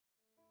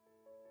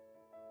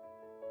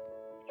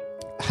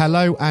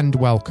Hello and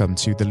welcome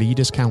to the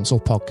Leaders Council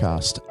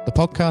podcast, the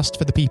podcast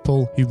for the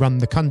people who run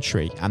the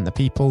country and the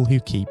people who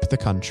keep the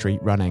country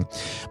running.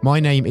 My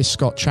name is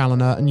Scott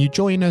Challoner and you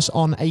join us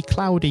on a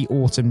cloudy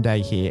autumn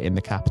day here in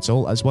the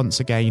capital as once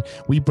again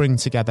we bring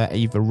together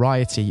a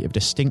variety of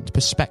distinct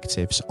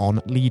perspectives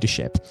on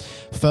leadership.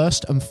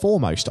 First and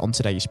foremost on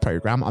today's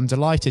programme, I'm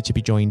delighted to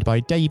be joined by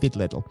David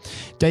Liddle.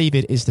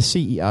 David is the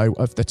CEO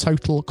of the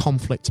Total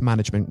Conflict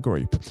Management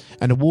Group,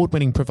 an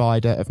award-winning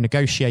provider of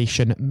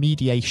negotiation,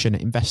 mediation,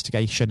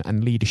 investigation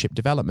and leadership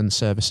development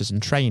services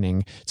and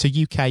training to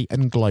UK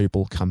and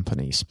global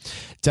companies.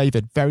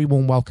 David, very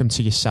warm welcome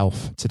to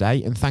yourself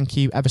today and thank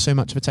you ever so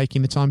much for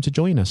taking the time to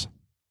join us.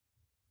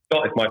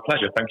 Scott, it's my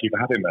pleasure. Thank you for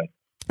having me.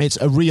 It's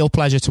a real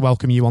pleasure to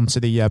welcome you onto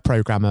the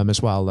programme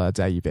as well,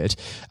 David.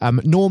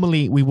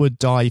 Normally, we would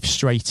dive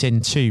straight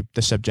into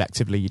the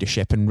subject of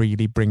leadership and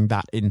really bring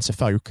that into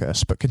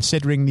focus. But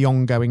considering the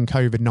ongoing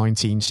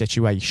COVID-19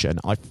 situation,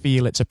 I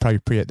feel it's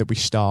appropriate that we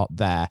start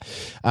there.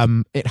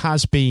 It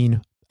has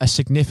been a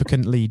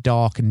significantly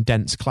dark and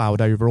dense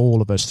cloud over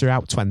all of us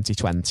throughout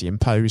 2020 and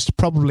posed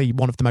probably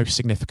one of the most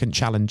significant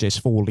challenges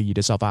for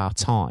leaders of our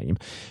time.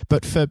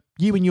 But for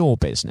you and your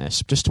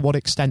business, just to what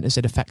extent has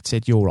it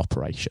affected your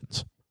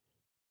operations?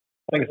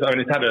 I think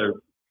it's had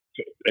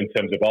in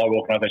terms of our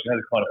organisation, it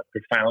has a kind of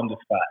profound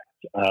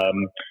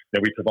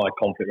effect. We provide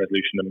conflict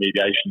resolution and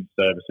mediation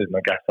services, and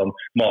I guess on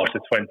March the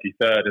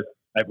 23rd, as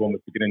everyone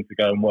was beginning to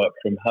go and work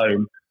from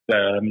home,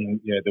 there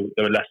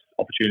were less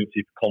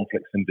opportunity for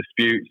conflicts and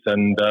disputes,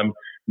 and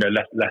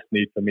less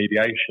need for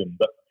mediation.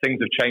 But things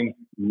have changed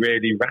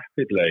really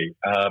rapidly.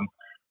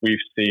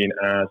 We've seen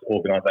as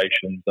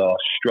organisations are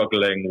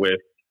struggling with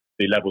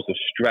the levels of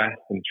stress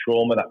and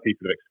trauma that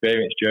people have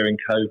experienced during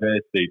COVID,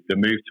 the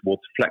move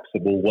towards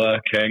flexible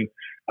working.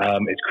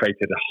 It's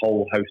created a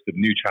whole host of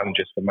new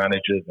challenges for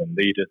managers and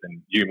leaders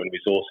and human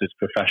resources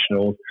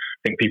professionals.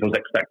 I think people's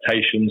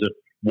expectations of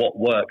what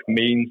work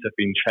means have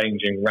been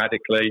changing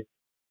radically.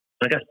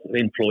 I guess the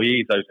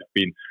employees, those who've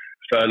been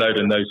furloughed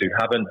and those who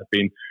haven't, have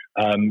been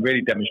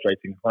really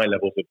demonstrating high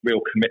levels of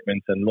real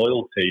commitment and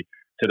loyalty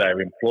to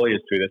their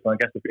employers through this. And I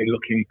guess we've been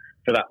looking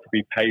for that to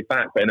be paid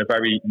back, but in a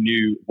very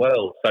new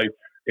world. So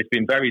it's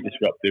been very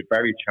disruptive,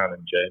 very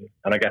challenging.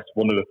 And I guess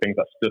one of the things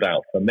that stood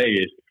out for me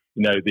is,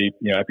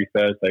 every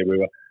Thursday we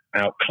were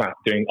out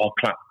doing our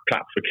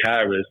clap for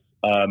carers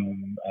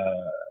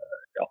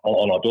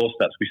on our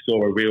doorsteps. We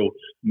saw a real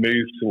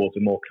move towards a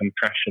more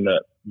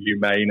compassionate,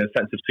 humane, and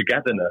sense of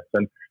togetherness.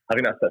 And I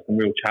think that sets some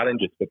real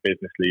challenges for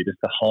business leaders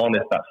to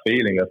harness that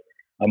feeling of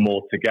a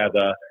more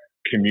together,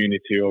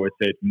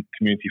 community-oriented,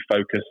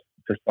 community-focused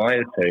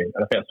society. And I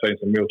think that's throwing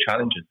some real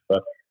challenges for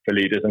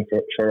leaders and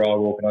for our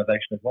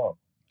organisation as well.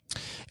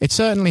 It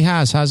certainly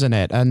has, hasn't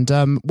it? And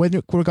with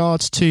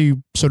regards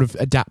to sort of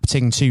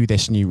adapting to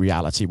this new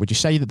reality, would you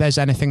say that there's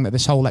anything that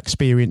this whole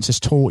experience has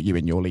taught you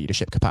in your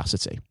leadership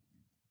capacity?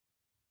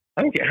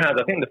 I think it has.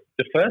 I think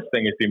the first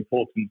thing is the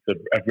importance of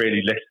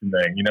really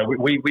listening.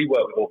 We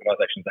work with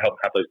organisations to help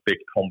have those big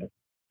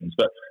conversations,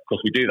 but of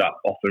course we do that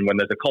often when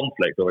there's a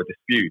conflict or a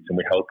dispute, and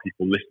we help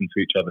people listen to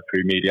each other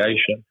through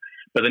mediation.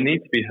 But the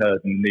need to be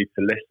heard and the need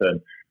to listen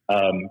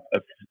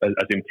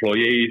as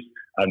employees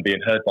and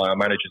being heard by our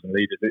managers and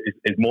leaders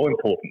is more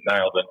important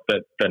now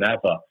than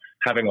ever,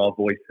 having our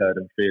voice heard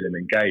and feeling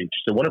engaged.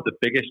 So one of the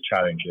biggest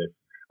challenges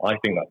I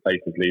think that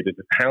faces leaders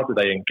is how do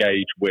they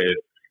engage with,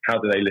 how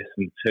do they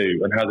listen to,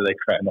 and how do they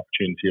create an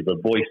opportunity of a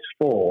voice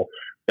for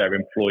their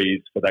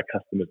employees, for their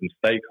customers and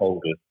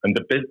stakeholders. And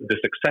the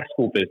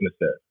successful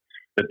businesses,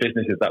 the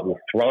businesses that will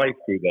thrive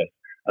through this,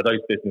 are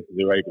those businesses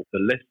who are able to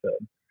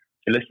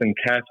listen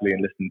carefully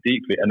and listen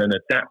deeply, and then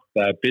adapt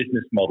their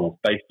business models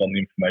based on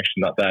the information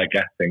that they're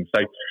getting.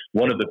 So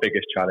one of the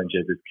biggest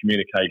challenges is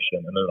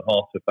communication, and at the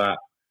heart of that,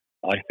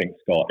 I think,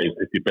 Scott, is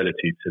the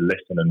ability to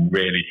listen and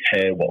really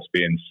hear what's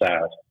being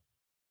said.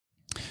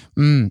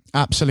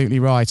 Absolutely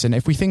right. And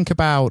if we think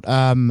about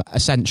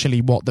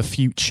essentially what the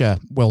future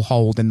will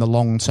hold in the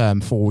long term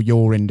for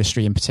your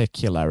industry in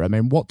particular, I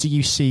mean, what do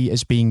you see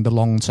as being the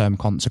long-term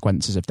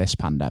consequences of this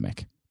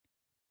pandemic?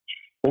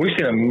 Well, we've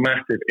seen a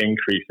massive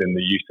increase in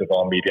the use of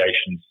our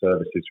mediation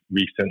services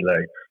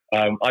recently.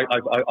 I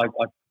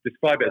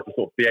describe it as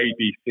the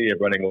ABC of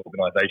running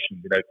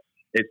organisations.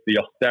 It's the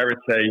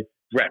austerity,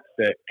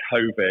 Brexit,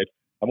 COVID,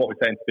 and what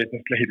we're saying to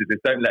business leaders is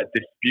don't let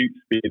disputes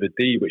be the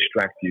D which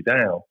drags you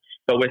down.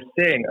 So we're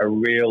seeing a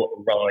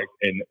real rise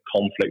in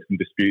conflicts and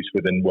disputes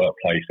within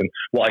workplace, and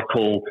what I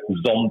call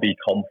zombie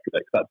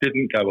conflicts that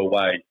didn't go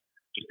away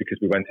just because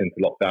we went into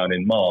lockdown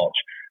in March.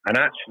 And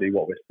actually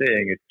what we're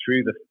seeing is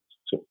through the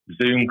sort of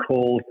Zoom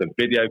calls, the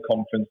video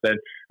conferencing,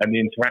 and the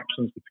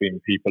interactions between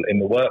people in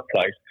the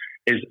workplace,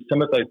 is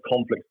some of those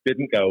conflicts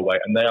didn't go away,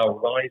 and they are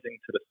rising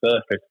to the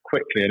surface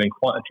quickly and in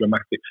quite a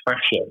dramatic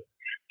fashion.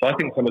 So I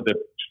think for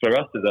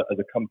us as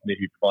a company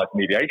who provides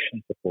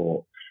mediation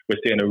support, we're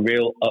seeing a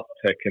real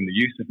uptick in the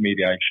use of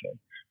mediation.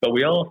 But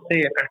we are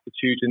seeing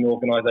attitudes in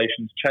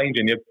organisations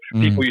changing.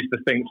 People used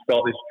to think,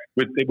 Scott,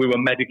 we were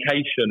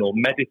medication or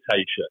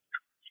meditation,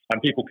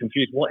 and people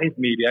confuse what is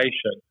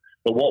mediation.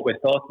 But what we're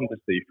starting to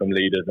see from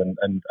leaders and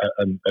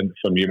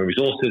from human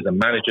resources and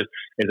managers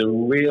is a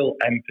real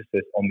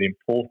emphasis on the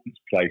importance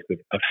place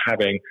of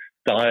having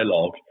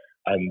dialogue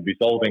and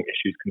resolving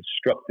issues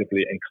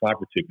constructively and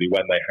collaboratively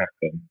when they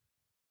happen.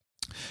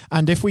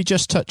 And if we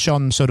just touch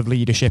on sort of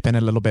leadership in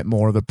a little bit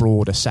more of a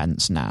broader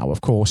sense now,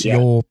 of course,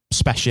 your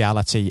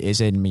speciality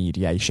is in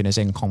mediation, is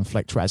in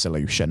conflict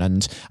resolution.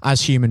 And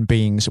as human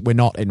beings, we're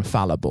not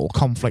infallible.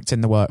 Conflict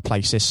in the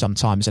workplace is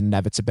sometimes an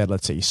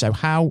inevitability. So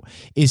how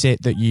is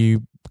it that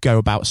you go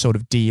about sort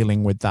of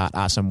dealing with that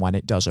as and when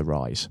it does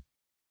arise?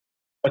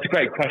 That's a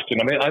great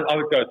question. I mean, I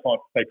would go as far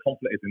as to say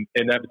conflict is an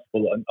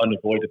inevitable and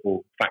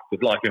unavoidable fact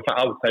of life. In fact,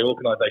 I would say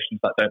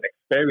organisations that don't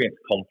experience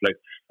conflict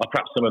are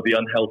perhaps some of the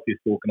unhealthiest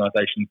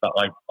organisations that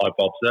I've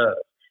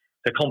observed.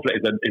 So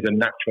conflict is a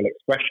natural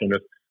expression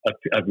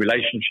of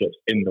relationships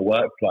in the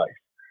workplace.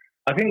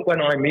 I think when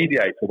I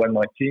mediate or when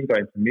my team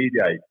go in to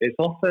mediate, it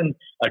often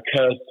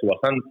occurs to us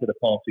and to the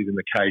parties in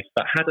the case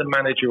that had a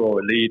manager or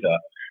a leader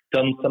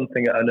done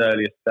something at an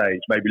earlier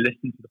stage, maybe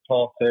listened to the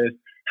parties,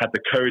 had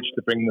the courage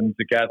to bring them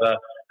together,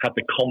 had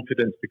the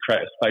confidence to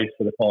create a space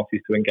for the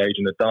parties to engage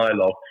in a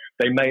dialogue,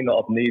 they may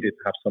not have needed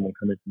to have someone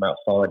coming from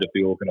outside of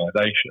the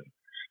organisation.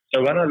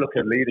 So when I look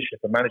at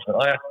leadership and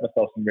management, I ask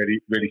myself some really,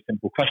 really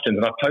simple questions,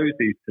 and I pose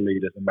these to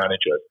leaders and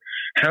managers.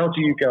 How do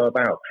you go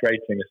about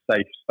creating a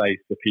safe space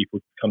for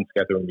people to come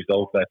together and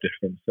resolve their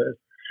differences?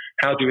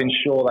 How do you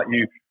ensure that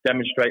you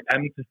demonstrate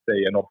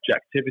empathy and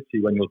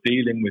objectivity when you're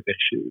dealing with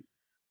issues?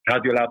 How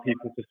do you allow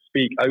people to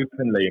speak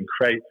openly and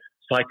create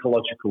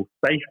psychological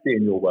safety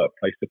in your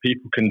workplace so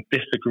people can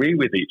disagree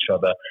with each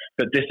other,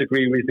 but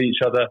disagree with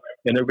each other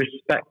in a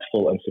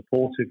respectful and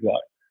supportive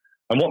way?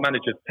 And what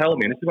managers tell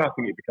me, and this is where I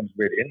think it becomes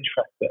really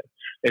interesting,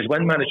 is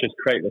when managers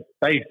create a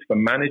space for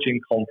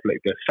managing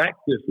conflict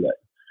effectively,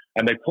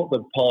 and they put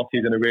the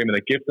parties in a room and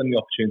they give them the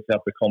opportunity to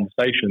have the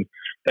conversations,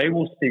 they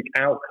will seek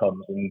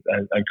outcomes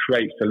and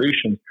create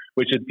solutions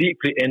which are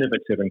deeply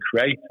innovative and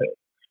creative.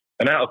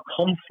 And out of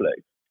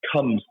conflict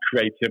comes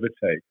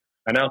creativity,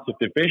 and out of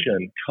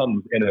division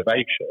comes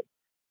innovation.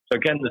 So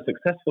again, the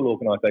successful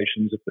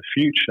organisations of the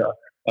future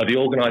are the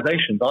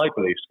organisations, I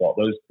believe, Scott,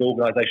 those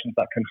organisations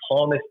that can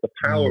harness the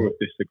power of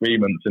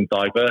disagreements and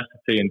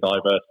diversity and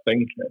diverse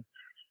thinking,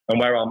 and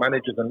where our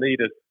managers and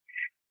leaders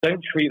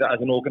don't treat that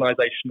as an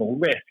organisational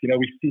risk. You know,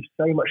 we see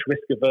so much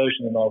risk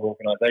aversion in our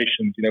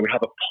organisations. You know, we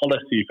have a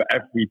policy for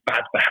every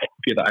bad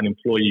behaviour that an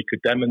employee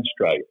could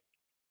demonstrate.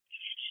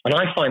 And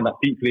I find that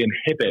deeply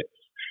inhibits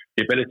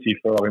the ability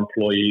for our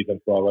employees and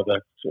for our other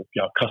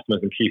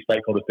customers and key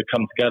stakeholders to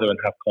come together and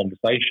have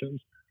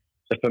conversations.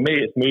 So for me,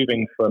 it's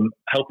moving from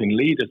helping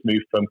leaders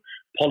move from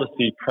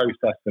policy,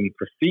 process and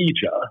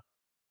procedure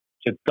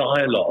to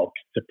dialogue,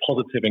 to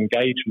positive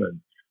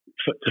engagement,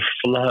 to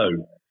flow,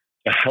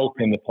 to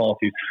helping the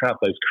parties have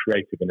those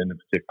creative and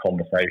innovative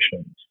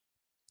conversations.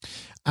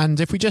 And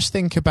if we just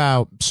think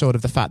about sort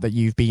of the fact that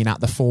you've been at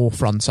the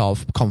forefront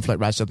of conflict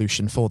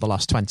resolution for the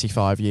last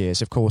 25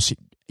 years, of course,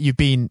 you've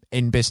been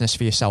in business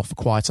for yourself for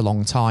quite a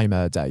long time,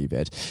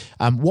 David.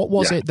 What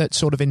was it that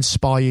sort of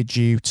inspired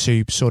you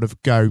to sort of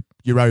go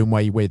your own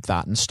way with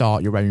that and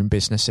start your own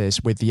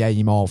businesses with the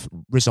aim of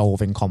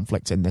resolving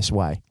conflict in this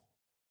way?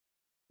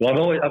 Well,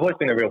 I've always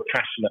been a real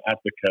passionate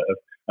advocate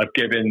of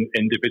giving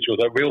individuals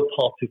a real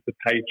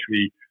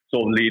participatory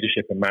sort of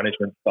leadership and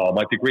management style.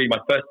 My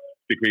first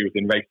degree was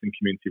in race and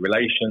community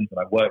relations, and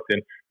I worked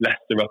in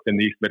Leicester up in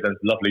the East Midlands,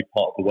 lovely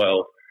part of the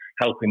world,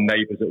 helping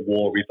neighbours at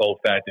war resolve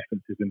their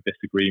differences and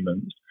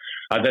disagreements.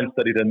 I then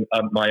studied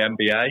my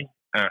MBA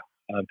at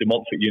De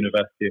Montfort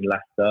University in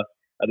Leicester,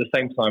 at the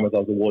same time as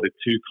I was awarded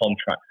 2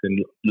 contracts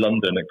in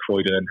London at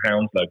Croydon and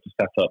Hounslow to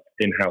set up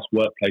in-house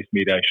workplace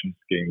mediation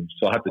schemes.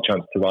 So I had the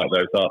chance to write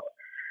those up.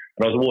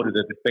 And I was awarded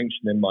a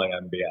distinction in my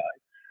MBA.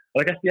 And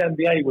I guess the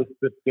MBA was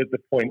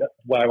the point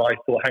where I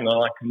thought, hang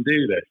on, I can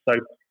do this. So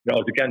I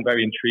was again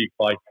very intrigued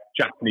by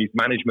Japanese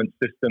management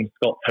systems,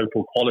 Scott,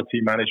 total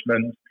quality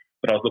management.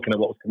 But I was looking at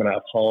what was coming out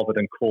of Harvard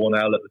and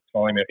Cornell at the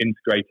time,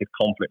 integrated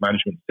conflict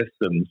management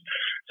systems.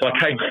 So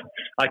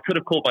I could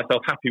have called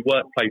myself Happy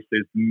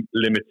Workplaces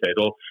Limited,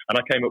 and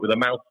I came up with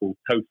a mouthful,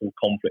 Total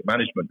Conflict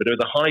Management. But it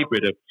was a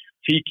hybrid of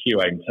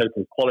TQA,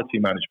 total quality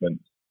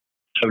management,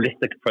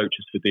 holistic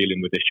approaches for dealing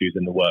with issues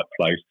in the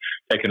workplace,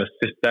 taking a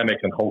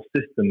systemic and whole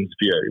systems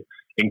view,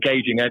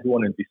 engaging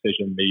everyone in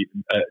decision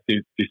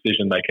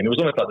making. It was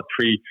almost like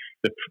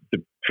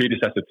the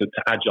predecessor to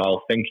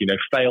agile thinking.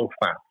 Fail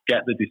fast,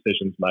 get the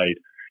decisions made.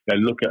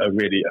 Look at a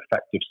really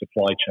effective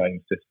supply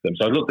chain system.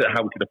 So I looked at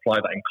how we could apply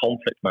that in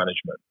conflict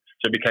management.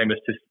 So it became a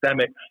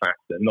systemic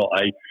factor, not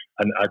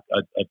an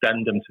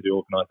addendum to the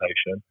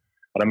organisation.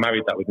 And I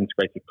married that with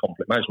integrated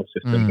conflict management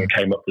systems and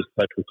came up with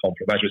total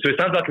conflict management. So it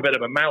sounds like a bit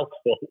of a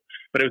mouthful,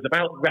 but it was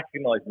about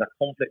recognising that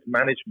conflict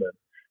management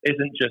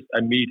isn't just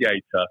a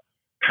mediator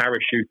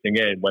parachuting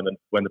in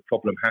when the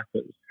problem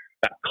happens.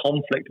 That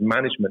conflict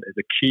management is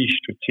a key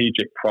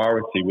strategic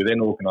priority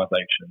within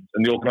organisations.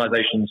 And the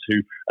organisations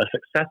who are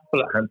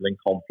successful at handling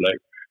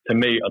conflict, to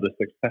me, are the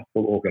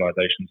successful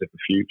organisations of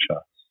the future.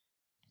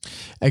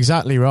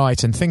 Exactly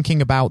right. And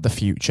thinking about the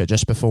future,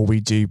 just before we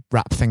do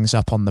wrap things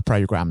up on the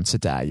programme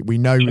today, we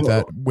know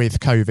that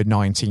with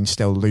COVID-19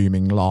 still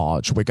looming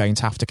large, we're going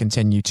to have to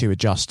continue to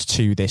adjust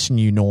to this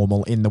new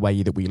normal in the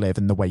way that we live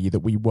and the way that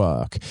we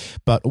work.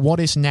 But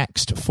what is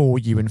next for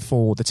you and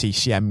for the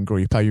TCM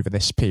group over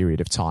this period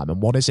of time?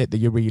 And what is it that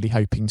you're really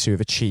hoping to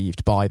have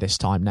achieved by this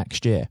time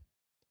next year?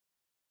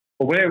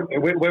 Well,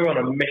 we're on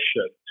a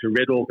mission to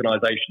rid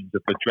organisations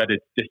of the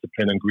dreaded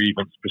discipline and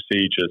grievance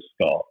procedures,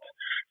 Scott.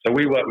 So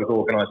we work with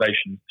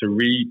organisations to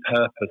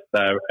repurpose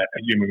their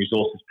human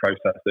resources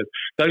processes.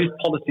 Those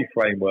policy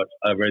frameworks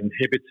are an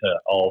inhibitor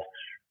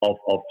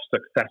of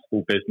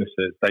successful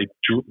businesses.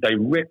 They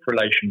rip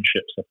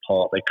relationships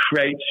apart. They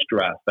create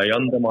stress. They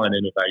undermine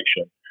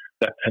innovation.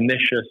 They're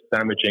pernicious,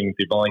 damaging,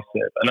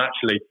 divisive. And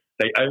actually,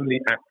 they only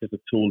act as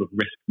a tool of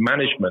risk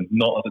management,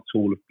 not as a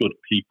tool of good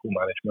people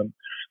management.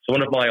 So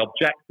one of my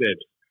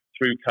objectives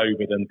through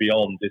COVID and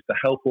beyond is to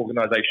help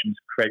organisations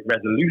create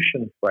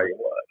resolution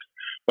frameworks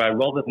where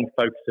rather than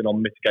focusing on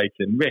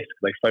mitigating risk,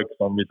 they focus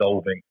on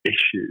resolving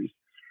issues.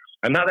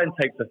 And that then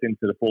takes us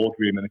into the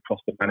boardroom and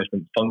across the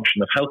management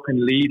function of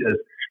helping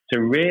leaders to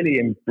really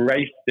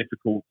embrace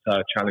difficult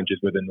challenges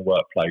within the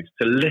workplace,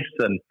 to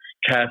listen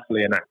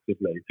carefully and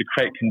actively, to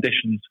create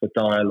conditions for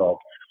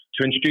dialogue,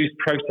 to introduce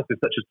processes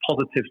such as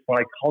positive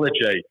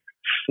psychology,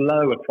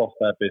 flow across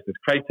their business,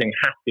 creating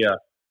happier,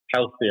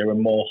 healthier and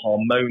more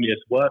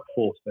harmonious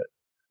workforces.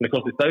 And of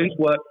course, it's those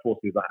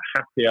workforces that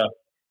are happier,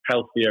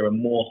 healthier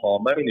and more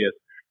harmonious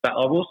that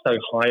are also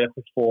higher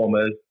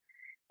performers.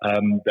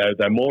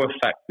 They're more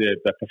effective,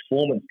 their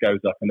performance goes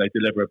up and they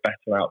deliver a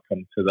better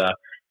outcome to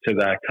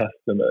their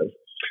customers.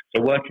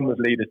 So working with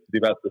leaders to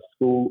develop the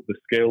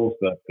skills,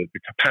 the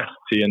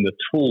capacity and the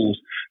tools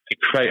to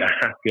create a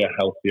happier,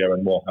 healthier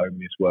and more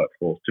harmonious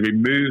workforce, to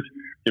remove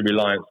the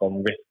reliance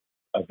on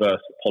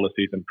risk-averse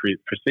policies and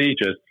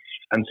procedures,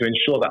 and to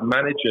ensure that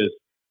managers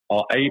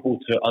are able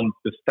to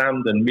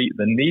understand and meet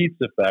the needs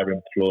of their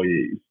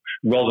employees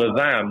rather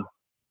than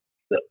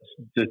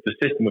the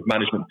system of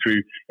management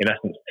through, in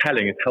essence,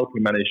 telling is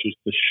helping managers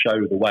to show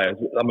the way.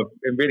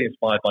 I'm really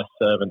inspired by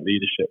servant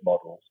leadership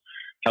models,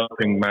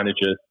 helping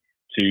managers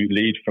to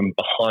lead from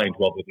behind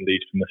rather than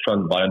lead from the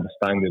front by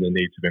understanding the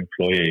needs of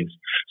employees.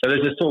 So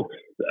there's a sort of,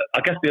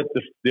 I guess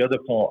the other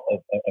part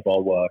of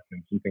our work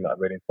and something that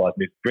really inspires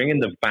me is bringing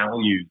the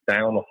values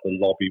down off the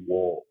lobby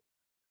wall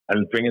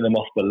and bringing them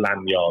off the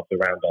lanyards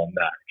around our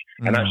neck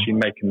and actually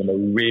making them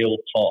a real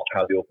part of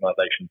how the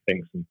organisation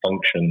thinks and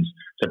functions,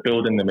 so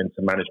building them into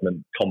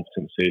management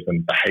competencies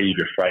and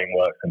behaviour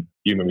frameworks and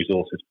human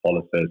resources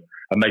policies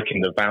and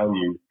making the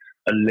value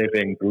a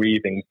living,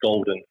 breathing,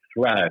 golden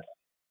thread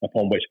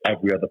upon which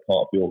every other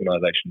part of the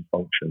organisation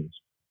functions.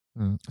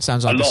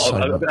 Sounds like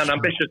an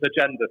ambitious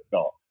agenda,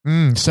 Scott.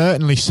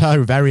 Certainly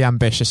so. Very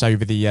ambitious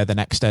over the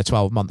next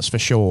 12 months for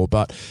sure.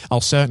 But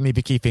I'll certainly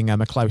be keeping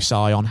a close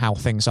eye on how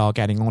things are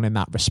getting on in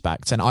that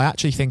respect. And I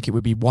actually think it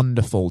would be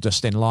wonderful,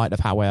 just in light of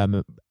how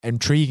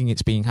intriguing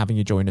it's been having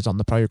you join us on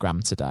the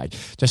programme today,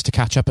 just to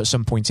catch up at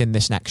some point in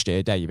this next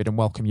year, David, and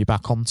welcome you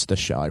back onto the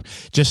show,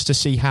 just to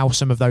see how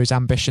some of those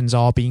ambitions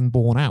are being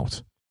borne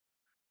out.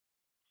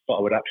 But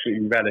I would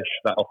absolutely relish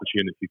that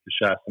opportunity to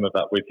share some of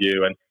that with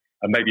you and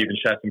maybe even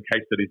share some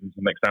case studies and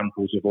some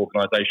examples of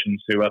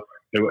organisations who are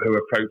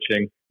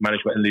approaching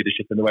management and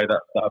leadership in the way that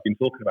I've been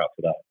talking about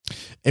today.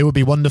 It would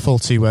be wonderful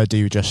to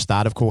do just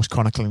that. Of course,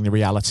 chronicling the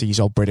realities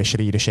of British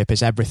leadership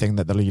is everything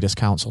that the Leaders'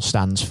 Council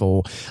stands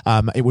for.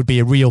 It would be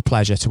a real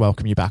pleasure to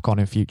welcome you back on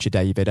in future,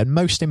 David. And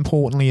most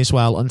importantly as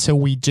well, until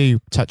we do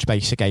touch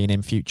base again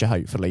in future,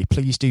 hopefully,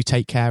 please do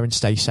take care and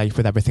stay safe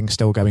with everything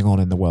still going on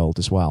in the world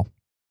as well.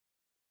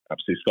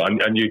 Absolutely,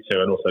 Scott, and you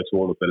too, and also to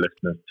all of the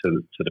listeners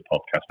to the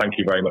podcast. Thank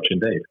you very much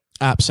indeed.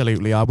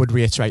 Absolutely. I would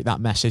reiterate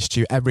that message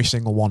to every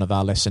single one of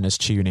our listeners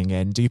tuning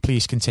in. Do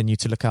please continue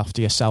to look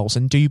after yourselves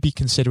and do be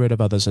considerate of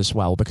others as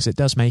well, because it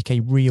does make a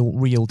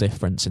real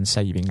difference in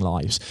saving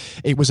lives.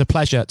 It was a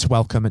pleasure to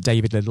welcome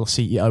David Liddle,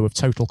 CEO of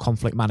Total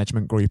Conflict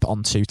Management Group,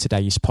 onto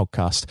today's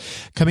podcast.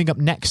 Coming up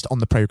next on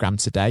the programme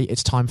today,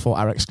 it's time for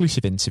our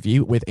exclusive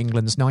interview with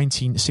England's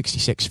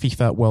 1966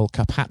 FIFA World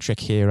Cup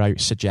hat-trick hero,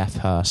 Sir Geoff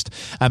Hurst.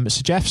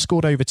 Sir Geoff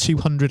scored over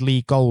 200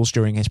 league goals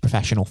during his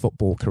professional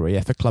football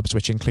career for clubs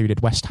which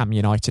included West Ham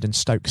United and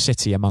Stoke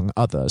City, among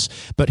others.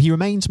 But he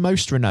remains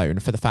most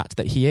renowned for the fact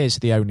that he is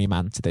the only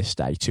man to this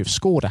day to have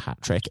scored a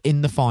hat-trick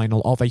in the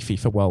final of a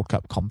FIFA World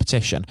Cup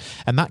competition.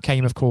 And that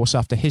came, of course,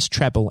 after his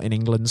treble in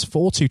England's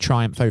 4-2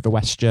 triumph over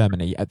West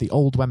Germany at the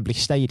old Wembley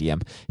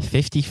Stadium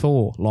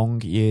 54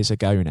 long years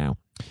ago now.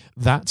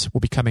 That will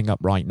be coming up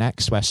right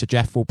next, where Sir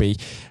Geoff will be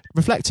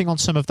reflecting on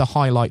some of the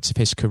highlights of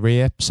his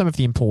career, some of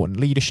the important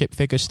leadership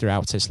figures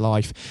throughout his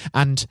life,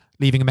 and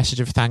leaving a message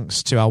of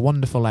thanks to our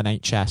wonderful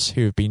NHS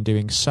who have been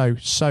doing so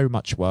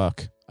much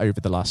work over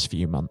the last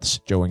few months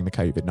during the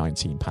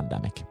COVID-19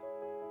 pandemic.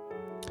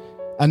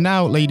 And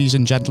now, ladies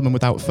and gentlemen,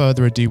 without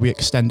further ado, we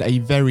extend a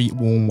very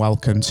warm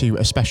welcome to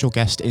a special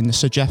guest in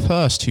Sir Geoff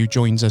Hurst, who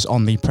joins us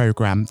on the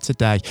programme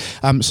today.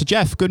 Sir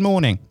Geoff, good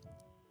morning.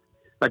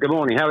 Good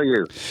morning. How are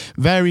you?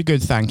 Very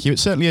good, thank you. It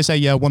certainly is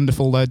a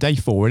wonderful day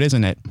for it,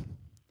 isn't it?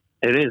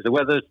 It is. The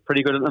weather's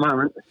pretty good at the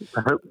moment.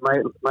 I hope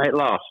may it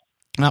last.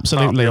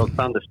 Absolutely. After the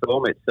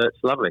thunderstorm,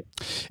 it's lovely.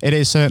 It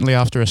is certainly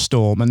after a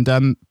storm.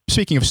 And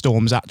speaking of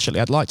storms,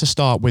 actually, I'd like to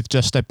start with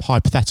just a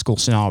hypothetical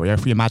scenario.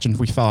 If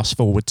we fast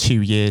forward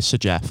 2 years, Sir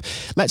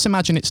Jeff. Let's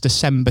imagine it's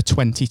December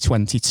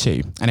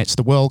 2022 and it's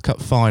the World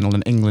Cup final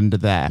and England are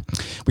there.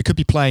 We could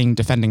be playing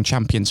defending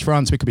champions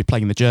France, we could be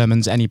playing the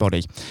Germans,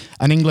 anybody.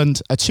 And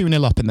England are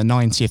 2-0 up in the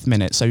 90th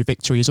minute, so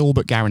victory is all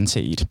but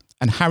guaranteed.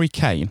 And Harry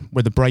Kane,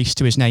 with a brace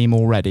to his name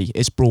already,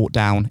 is brought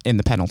down in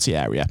the penalty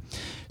area.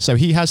 So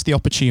he has the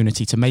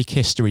opportunity to make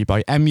history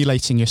by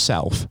emulating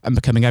yourself and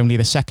becoming only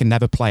the second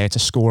ever player to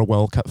score a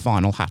World Cup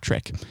final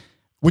hat-trick.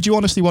 Would you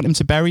honestly want him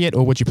to bury it,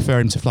 or would you prefer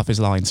him to fluff his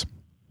lines?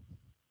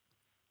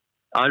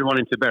 I'd want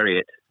him to bury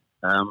it.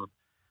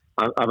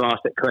 I've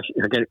asked that question.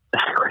 I get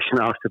that question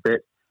asked a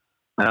bit.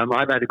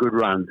 I've had a good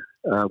run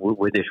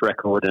with this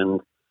record, and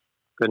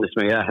goodness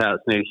me,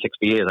 it's nearly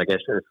 60 years, I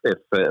guess, if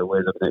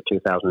we're looking at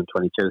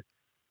 2022.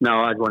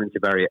 No, I'd want him to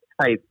bury it.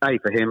 A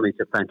for him, he's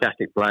a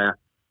fantastic player,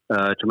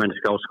 tremendous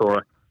goal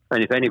scorer.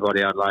 And if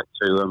anybody I'd like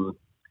to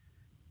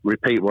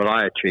repeat what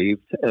I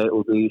achieved, it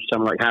would be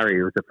someone like Harry,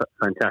 who was a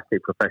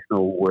fantastic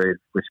professional with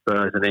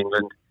Spurs and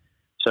England.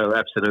 So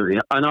absolutely.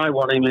 And I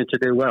want England to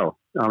do well.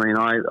 I mean,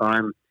 I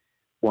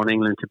want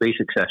England to be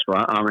successful.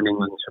 I'm an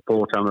England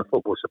supporter. I'm a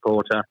football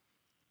supporter.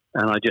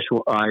 And I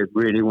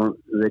really want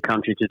the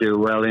country to do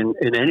well in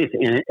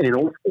anything, in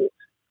all sports,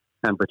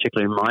 and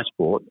particularly in my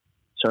sport.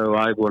 So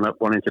I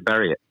want him to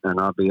bury it. And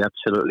I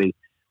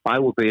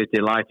will be as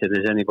delighted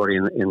as anybody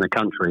in the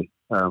country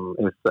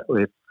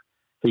if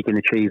he can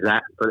achieve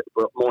that. But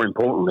more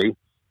importantly,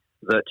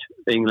 that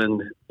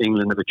England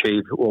have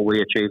achieved what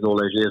we achieved all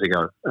those years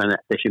ago. And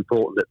it's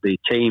important that the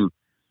team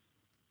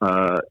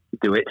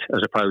do it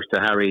as opposed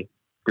to Harry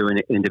doing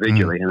it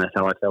individually. And that's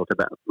how I felt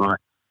about my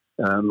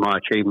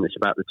achievement. It's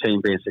about the team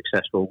being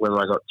successful. Whether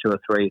I got 2 or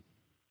 3,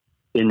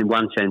 in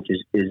one sense,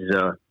 is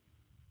I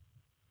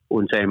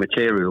wouldn't say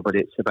immaterial, but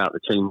it's about the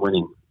team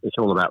winning. It's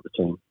all about the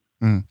team.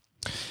 Mm.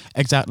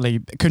 Exactly.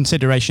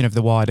 Consideration of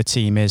the wider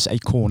team is a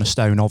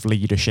cornerstone of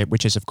leadership,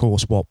 which is, of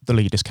course, what the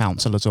Leaders'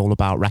 Council is all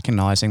about,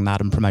 recognising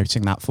that and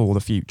promoting that for the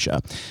future.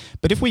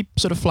 But if we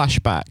sort of flash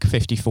back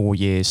 54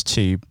 years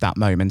to that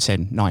moment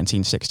in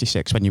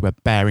 1966 when you were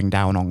bearing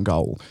down on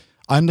goal,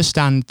 I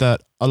understand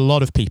that a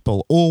lot of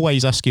people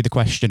always ask you the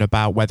question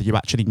about whether you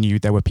actually knew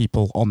there were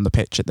people on the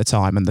pitch at the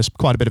time, and there's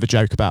quite a bit of a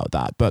joke about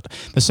that, but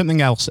there's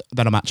something else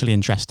that I'm actually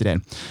interested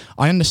in.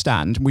 I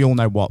understand, we all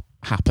know what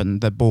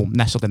happened, the ball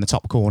nestled in the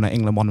top corner,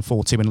 England won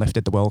 4-2 and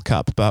lifted the World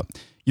Cup, but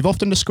you've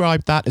often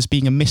described that as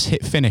being a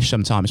mishit finish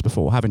sometimes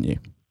before, haven't you?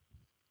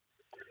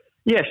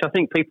 Yes, I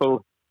think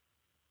people...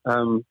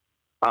 I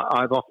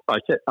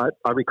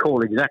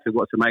recall exactly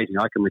what's amazing.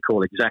 I can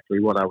recall exactly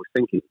what I was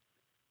thinking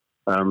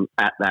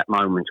at that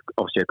moment,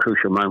 obviously a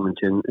crucial moment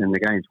in the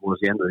game, towards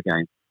the end of the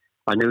game.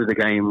 I knew the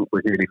game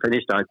was nearly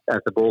finished.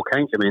 As the ball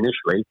came to me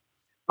initially,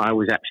 I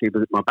was actually,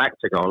 with my back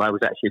to goal, I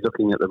was actually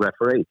looking at the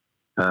referee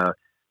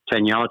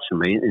 10 yards from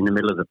me in the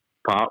middle of the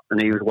park,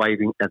 and he was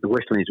waving, at the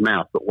whistle in his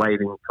mouth, but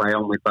waving play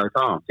on with both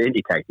arms,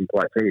 indicating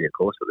quite clearly, of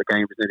course, that the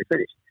game was nearly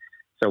finished.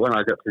 So when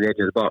I got to the edge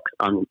of the box,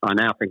 I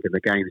now think of the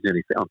game's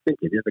nearly finished. I'm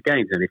thinking, if the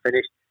game's nearly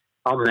finished,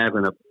 I'm now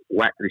going to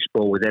whack this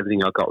ball with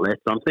everything I've got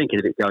left. I'm thinking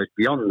if it goes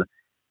beyond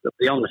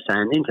the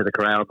sand into the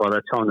crowd, by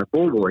the time the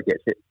ball boy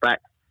gets it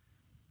back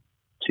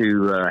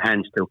to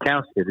Hans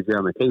Stilkowski, the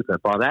German keeper,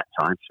 by that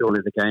time,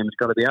 surely the game has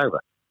got to be over.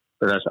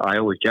 But as I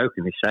always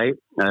jokingly say,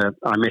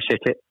 I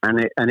mishit it and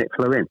it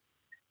flew in.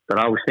 But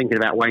I was thinking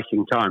about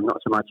wasting time,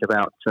 not so much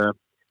about,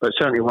 but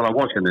certainly what I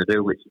was going to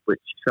do, which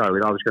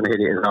showed I was going to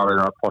hit it as hard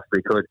as I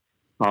possibly could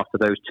after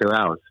those 2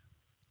 hours.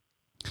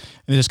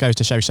 And it just goes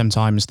to show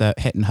sometimes that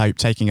hit and hope,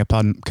 taking a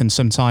punt, can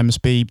sometimes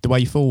be the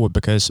way forward,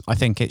 because I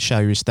think it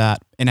shows that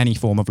in any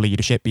form of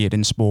leadership, be it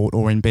in sport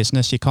or in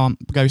business, you can't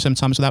go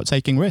sometimes without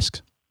taking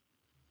risks.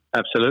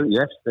 Absolutely,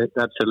 yes,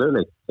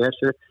 absolutely. Yes.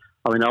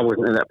 I mean, I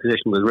wasn't in that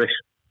position with risk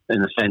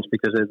in a sense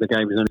because the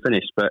game was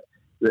unfinished, but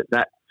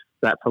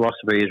that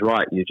philosophy is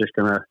right. You're just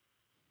going to,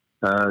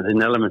 there's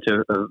an element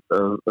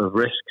of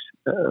risks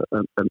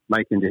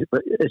making it,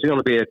 but there's got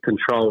to be a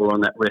control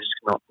on that risk,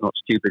 not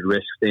stupid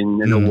risks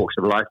in all walks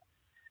of life.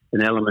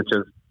 An element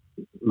of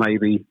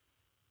maybe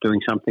doing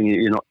something that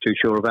you're not too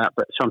sure about,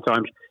 but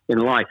sometimes in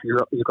life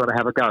you've got to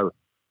have a go.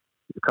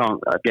 You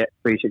can't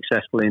be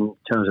successful in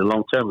terms of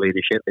long-term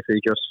leadership if you're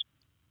just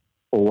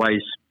always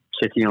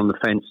sitting on the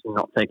fence and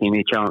not taking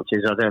any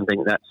chances. I don't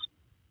think that's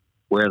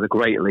where the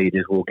great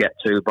leaders will get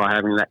to by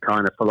having that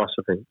kind of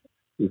philosophy.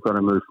 You've got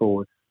to move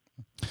forward.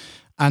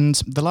 And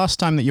the last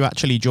time that you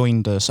actually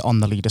joined us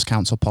on the Leaders'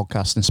 Council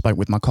podcast and spoke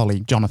with my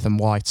colleague Jonathan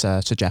White,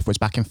 Sir Jeff, was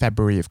back in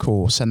February, of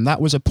course. And that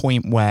was a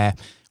point where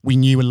we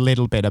knew a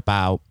little bit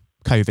about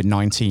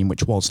COVID-19,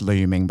 which was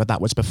looming, but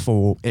that was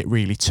before it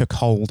really took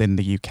hold in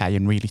the UK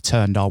and really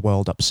turned our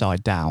world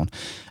upside down.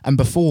 And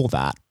before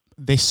that,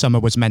 this summer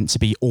was meant to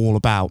be all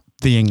about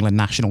the England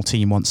national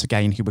team once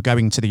again, who were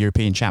going to the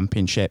European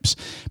Championships,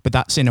 but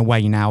that's in a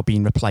way now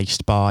been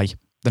replaced by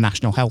the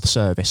National Health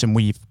Service, and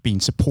we've been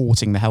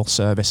supporting the health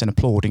service and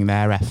applauding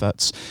their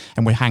efforts,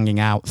 and we're hanging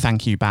out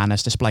thank you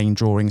banners displaying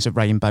drawings of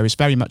rainbows,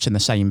 very much in the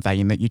same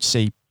vein that you'd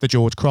see the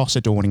George Cross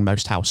adorning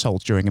most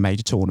households during a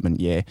major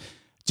tournament year.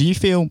 Do you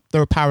feel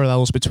there are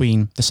parallels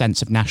between the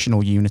sense of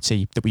national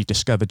unity that we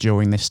discovered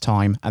during this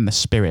time and the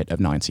spirit of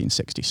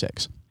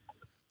 1966?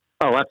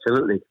 Oh,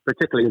 absolutely.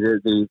 Particularly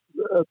the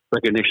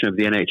recognition of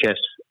the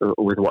NHS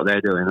with what they're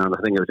doing. And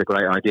I think it was a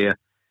great idea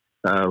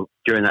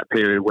during that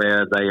period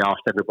where they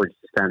asked everybody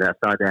to stand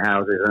outside their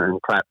houses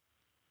and clap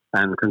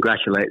and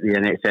congratulate the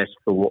NHS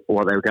for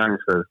what they were going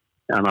through.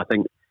 And I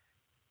think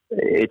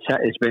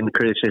it's been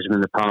criticism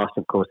in the past,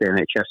 of course, the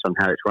NHS on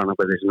how it's run,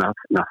 whether there's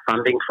enough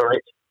funding for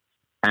it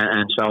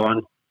and so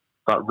on.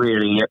 But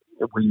really,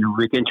 when you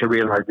begin to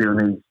realise during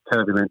these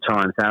turbulent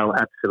times how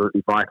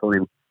absolutely vital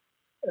and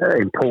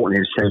important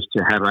it is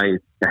to have a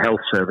health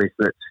service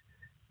that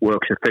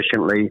works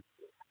efficiently,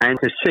 and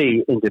to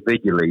see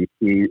individually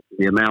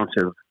the amount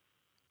of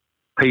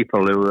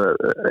people who are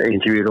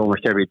interviewed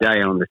almost every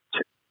day on the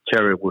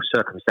terrible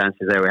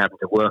circumstances they were having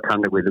to work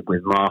under with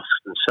masks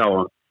and so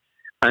on.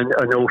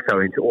 And also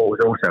into what was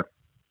also,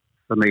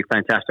 for me,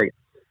 fantastic,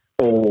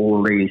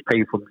 all these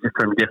people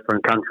from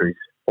different countries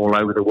all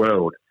over the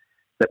world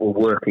that were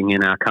working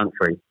in our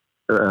country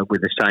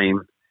with the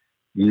same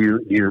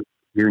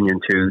union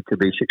to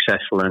be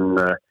successful and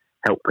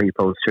help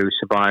people to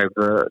survive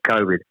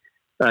COVID.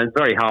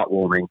 Very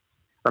heartwarming.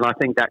 And I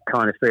think that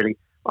kind of feeling,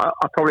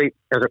 I probably,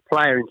 as a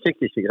player in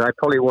 66, I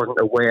probably wasn't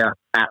aware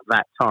at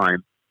that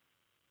time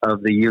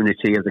of the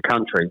unity of the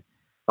country.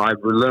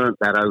 I've learned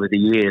that over the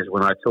years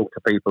when I talk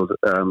to people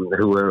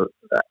who were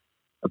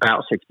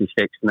about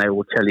 66, and they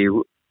will tell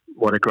you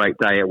what a great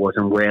day it was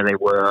and where they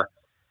were,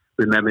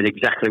 remembered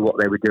exactly what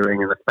they were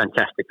doing and the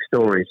fantastic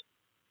stories.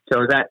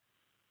 So that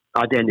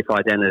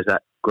identified then as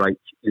that great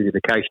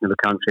unification of the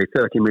country.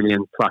 30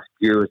 million plus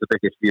viewers, the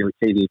biggest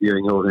TV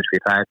viewing audience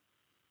we've had.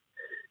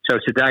 So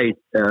today,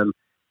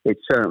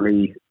 it's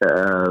certainly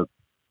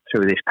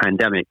through this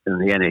pandemic, and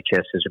the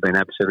NHS has been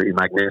absolutely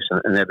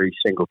magnificent, and every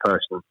single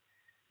person,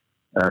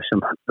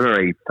 some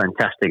very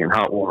fantastic and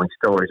heartwarming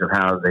stories of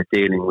how they're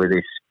dealing with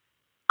this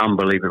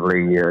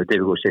unbelievably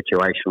difficult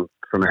situation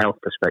from a health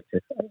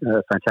perspective.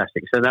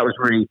 Fantastic. So that was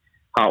really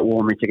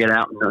heartwarming to get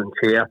out and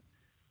cheer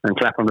and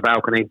clap on the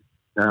balcony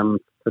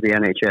for the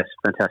NHS.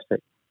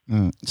 Fantastic.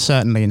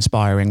 Certainly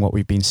inspiring what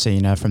we've been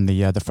seeing from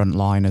the front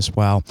line as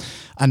well.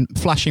 And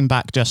flashing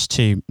back just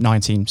to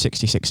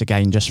 1966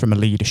 again, just from a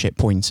leadership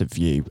point of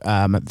view,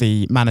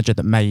 the manager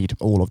that made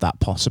all of that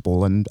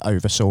possible and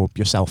oversaw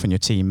yourself and your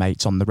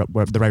teammates on the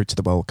road to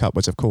the World Cup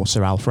was, of course,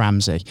 Sir Alf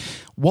Ramsey.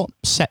 What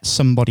sets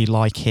somebody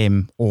like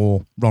him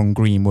or Ron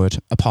Greenwood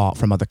apart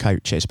from other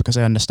coaches? Because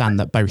I understand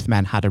that both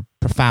men had a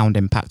profound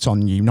impact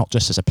on you, not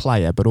just as a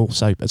player, but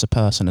also as a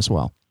person as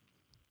well.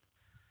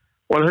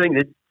 Well, I think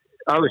that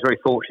I was very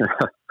fortunate.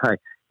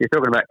 You're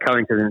talking about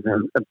coincidence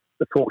and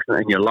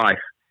fortunate in your life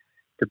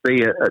to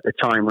be at the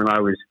time when I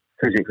was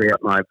physically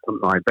at my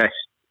best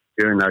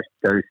during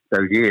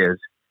those years.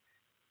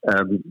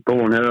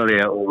 Born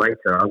earlier or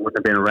later, I wouldn't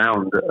have been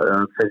around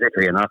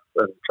physically enough,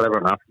 clever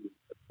enough,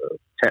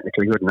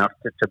 technically good enough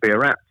to be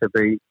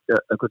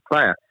a good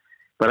player.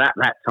 But at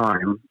that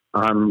time,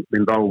 I'm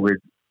involved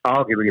with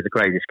arguably the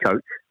greatest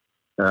coach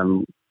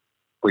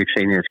we've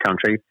seen in this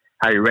country,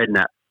 Harry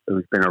Redknapp,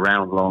 who's been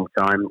around a long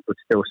time, would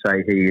still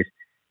say he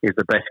is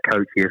the best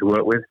coach he has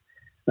worked with.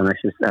 And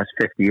that's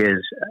 50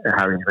 years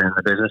Harry's been in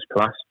the business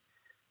plus.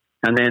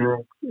 And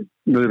then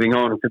moving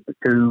on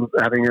to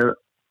having a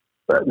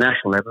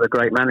national level, a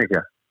great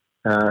manager.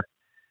 And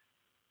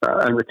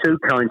the two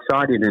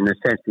coincided in a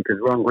sense because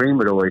Ron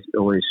Greenwood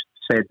always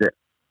said that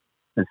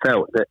and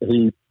felt that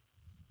he,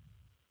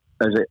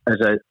 as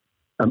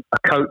a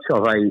coach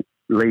of a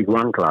League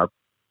One club,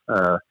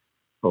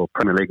 or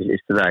Premier League as it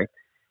is today,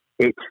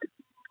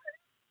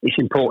 it's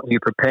important you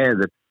prepare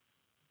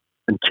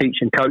and teach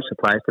and coach the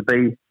players to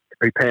be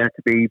prepared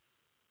to be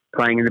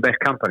playing in the best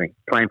company,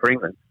 playing for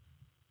England.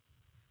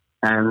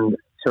 And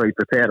so he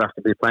prepared us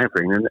to be playing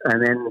for England.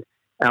 And then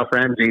Alf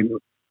Ramsey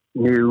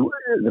knew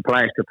the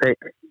players to pick.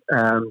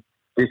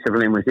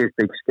 Discipline was his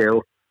big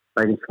skill,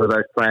 making sure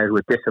those players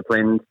were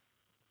disciplined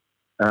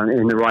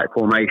in the right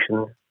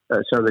formation.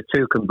 So the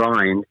two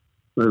combined,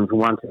 moving from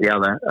one to the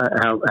other,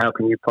 how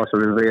can you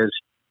possibly be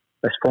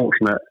as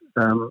fortunate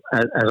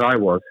as I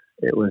was?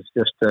 It was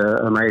just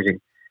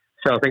amazing.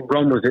 So I think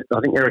I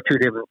think there are two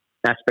different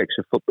aspects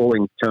of football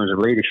in terms of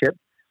leadership.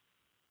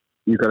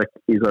 You've got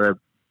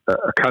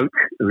a coach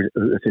who's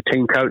a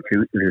team coach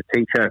who's a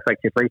teacher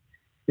effectively.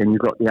 Then you've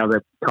got the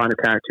other kind of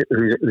character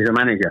who's a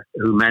manager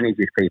who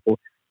manages people.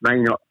 May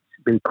not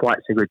be quite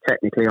so good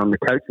technically on the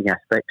coaching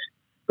aspects,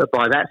 but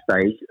by that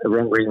stage,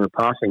 Ron Greenwood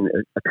passing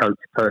a coach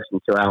person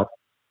to Alf,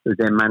 who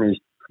then managed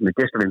from a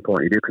discipline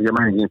point of view, because you're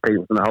managing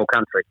people from the whole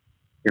country.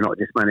 You're not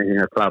just managing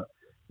a club.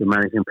 You're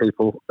managing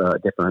people,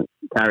 different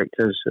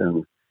characters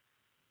and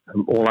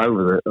all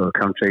over the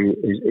country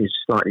is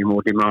slightly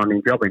more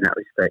demanding job in that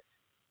respect.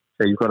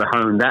 So you've got to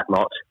hone that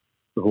lot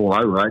of all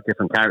over,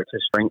 different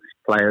characters, strengths,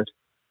 players,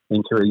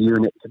 into a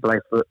unit to play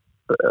for,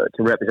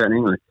 to represent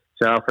England.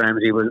 So Alf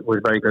Ramsey was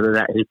very good at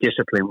that. His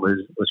discipline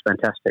was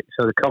fantastic.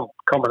 So the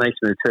combination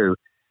of the two,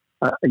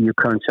 you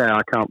can't say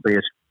I can't be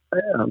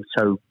I'm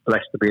so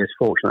blessed to be as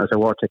fortunate as I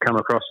was to come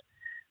across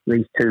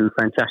these two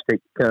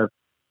fantastic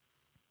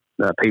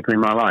people in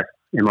my life,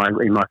 in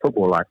my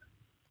football life.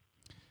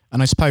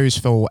 And I suppose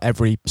for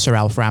every Sir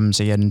Alf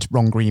Ramsey and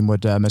Ron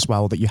Greenwood as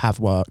well that you have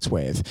worked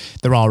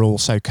with, there are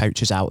also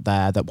coaches out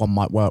there that one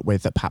might work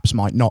with that perhaps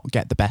might not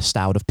get the best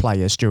out of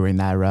players during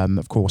their,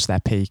 of course,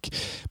 their peak.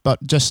 But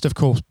just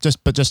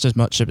as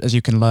much as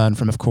you can learn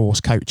from, of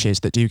course, coaches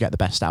that do get the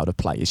best out of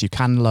players, you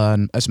can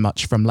learn as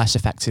much from less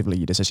effective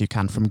leaders as you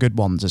can from good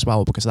ones as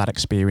well, because that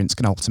experience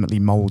can ultimately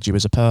mould you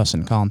as a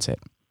person, can't it?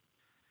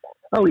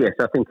 Oh yes,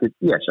 I think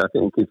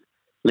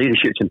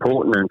leadership's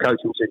important and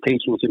coaching and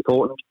teaching is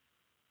important.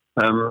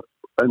 And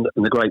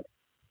the great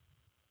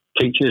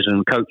teachers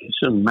and coaches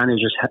and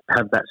managers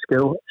have that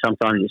skill.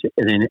 Sometimes it's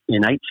an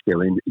innate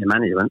skill in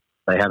management.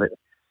 They have it.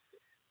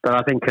 But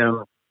I think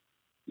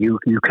you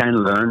can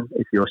learn,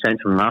 if you're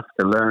sensible enough,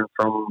 to learn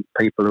from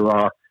people who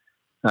are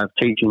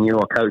teaching you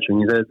or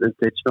coaching you.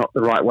 It's not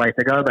the right way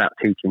to go about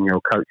teaching you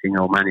or coaching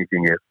or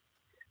managing you.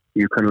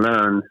 You can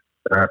learn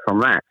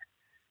from that.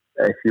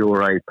 If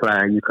you're a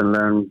player, you can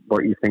learn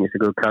what you think is a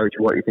good coach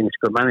or what you think is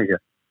a good manager,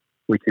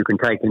 which you can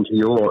take into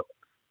your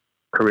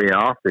career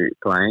after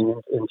playing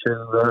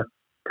into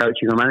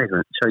coaching or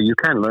management. So you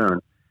can learn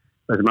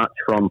as much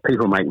from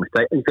people make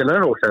mistakes. You can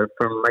learn also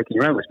from making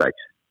your own mistakes.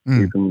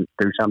 You can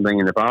do something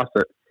in the past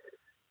that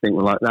think,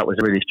 well, that was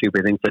a really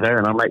stupid thing to do,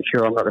 and I'll make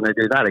sure I'm not going to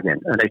do that again.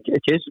 And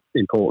it is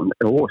important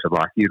in all sorts of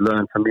life. You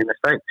learn from your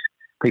mistakes.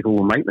 People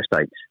will make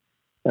mistakes.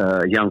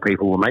 Young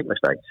people will make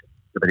mistakes.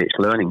 But it's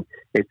learning.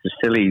 It's the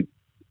silly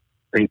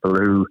people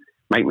who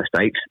make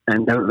mistakes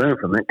and don't learn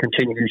from it,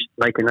 continue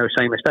making those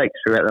same mistakes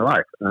throughout their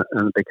life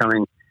and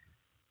becoming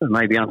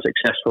maybe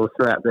unsuccessful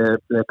throughout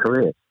their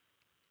careers.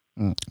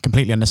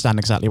 Completely understand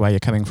exactly where you're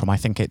coming from. I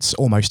think it's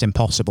almost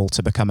impossible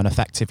to become an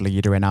effective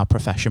leader in our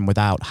profession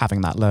without having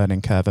that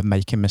learning curve of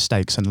making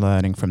mistakes and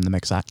learning from them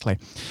exactly.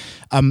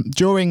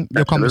 During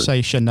your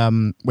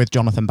conversation with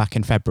Jonathan back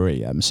in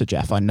February, Sir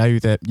Jeff, I know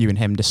that you and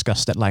him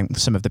discussed at length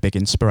some of the big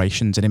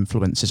inspirations and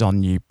influences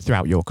on you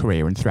throughout your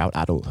career and throughout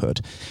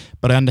adulthood.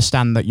 But I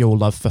understand that your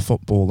love for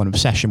football and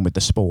obsession with the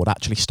sport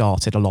actually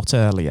started a lot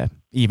earlier,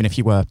 even if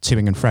you were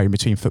toing and fro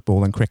between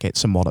football and cricket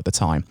somewhat at the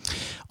time.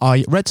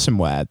 I read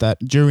somewhere that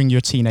during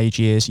your teenage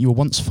years, you were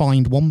once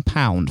fined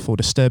 £1 for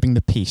disturbing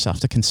the peace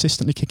after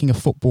consistently kicking a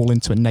football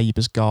into a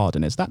neighbour's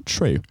garden. Is that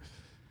true?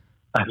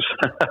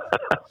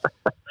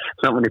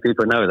 Not many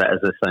people know that, as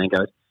the saying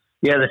goes.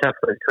 Yeah, that's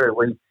absolutely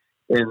true.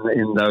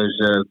 In those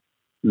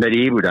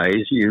medieval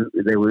days,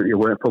 there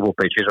weren't football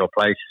pitches or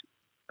place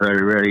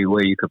very rarely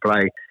where you could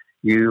play.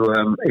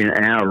 In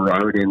our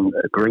road in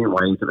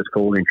Greenways, it was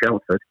called in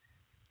Chelmsford,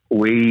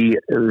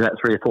 that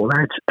 3 or 4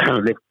 lads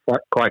lived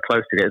quite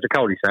close together. It's a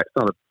cul-de-sac. It's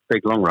not a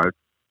big long road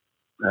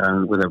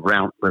with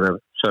a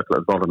circle at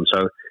the bottom.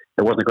 So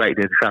there wasn't a great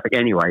deal of traffic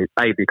anyway.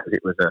 A, because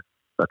it was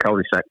a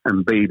cul-de-sac,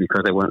 and B,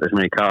 because there weren't as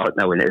many cars.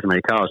 No, there weren't as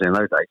many cars in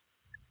those days.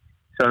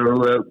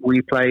 So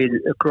we played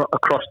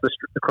across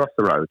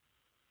the road,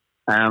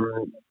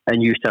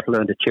 and used to have to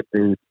learn to chip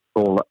the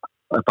ball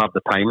above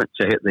the pavement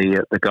to hit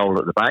the goal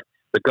at the back.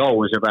 The goal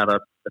was about a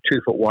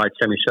 2 foot wide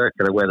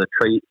semicircular where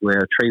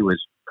a tree was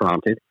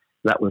planted.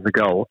 That was the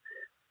goal.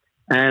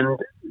 And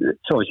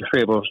so obviously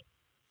 3 of us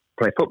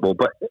play football,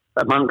 but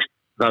amongst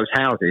those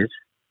houses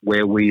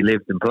where we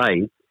lived and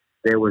played,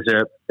 there was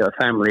a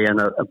family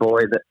and a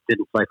boy that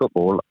didn't play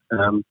football.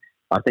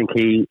 I think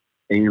he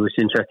was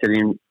interested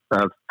in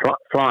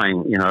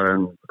flying,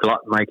 and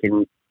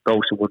making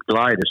balsa wood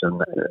gliders.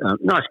 And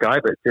nice guy,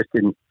 but just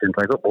didn't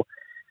play football.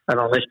 And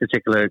on this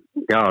particular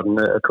garden,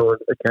 of course,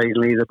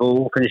 occasionally the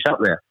ball finished up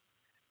there.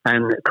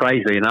 And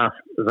crazily enough,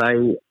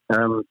 they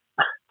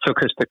took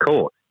us to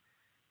court.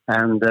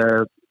 And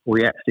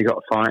we actually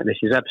got fined. This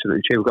is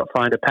absolutely true. We got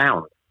fined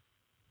 £1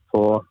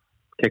 for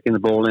kicking the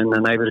ball in the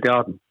neighbour's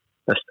garden.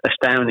 That's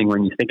astounding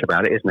when you think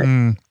about it, isn't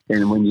it?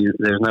 And when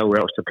there's nowhere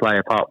else to play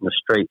apart from the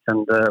street,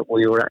 and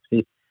we were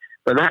actually.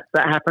 But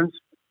that happens.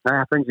 That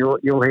happens.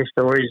 You'll hear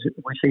stories.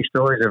 We see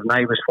stories of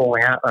neighbours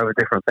falling out over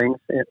different things.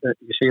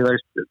 You see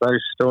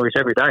those stories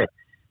every day.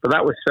 But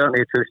that was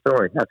certainly a true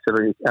story.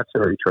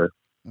 Absolutely true.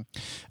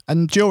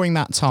 And during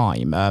that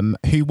time,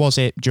 who was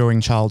it during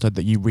childhood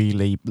that you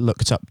really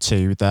looked up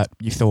to, that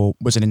you thought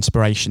was an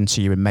inspiration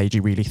to you and made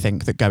you really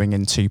think that going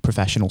into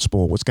professional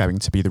sport was going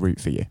to be the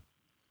route for you?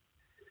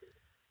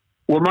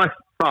 Well, my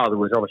father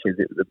was obviously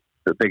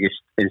the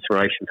biggest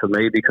inspiration for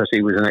me because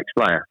he was an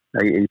ex-player.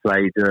 He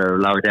played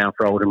lower down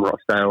for Oldham,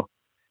 Rochdale.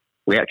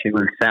 We actually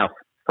moved south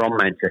from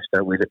Manchester.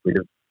 I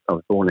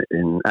was born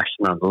in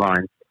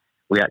Ashton-under-Lyne.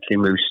 We actually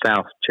moved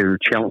south to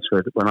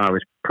Chelmsford when I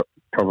was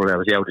I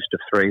was the eldest of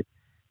 3,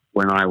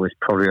 when I was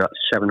probably about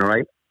 7 or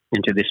 8,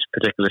 into this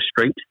particular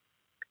street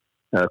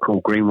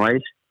called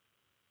Greenways.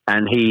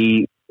 And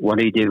what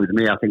he did with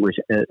me, I think, was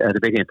had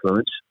a big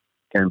influence,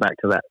 going back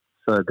to that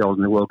third goal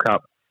in the World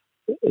Cup,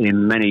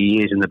 in many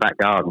years in the back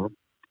garden.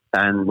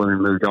 And when we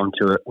moved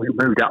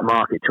up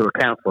market to a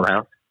council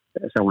house,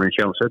 somewhere in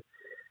Chelmsford,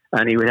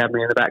 and he would have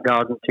me in the back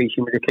garden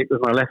teaching me to kick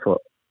with my left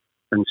foot.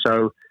 And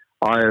so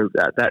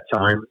at that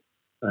time,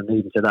 and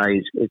even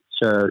today,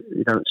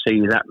 you don't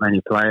see that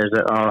many players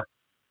that are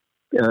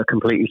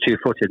completely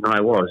two-footed, and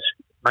I was.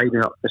 Maybe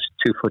not as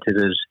two-footed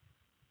as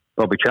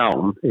Bobby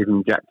Charlton.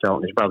 Even Jack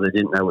Charlton, his brother,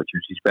 didn't know which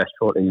was his best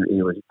foot.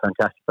 He was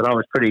fantastic. But I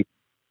was pretty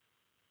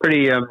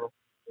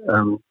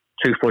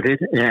two-footed,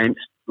 and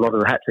a lot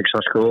of the hat-tricks I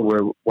scored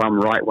were one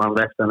right, one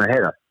left, and a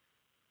header.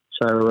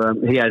 So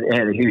he had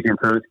a huge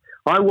influence.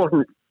 I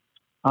wasn't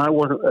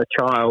a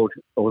child,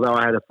 although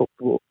I had a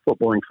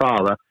footballing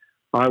father.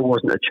 I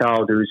wasn't a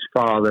child whose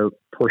father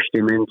pushed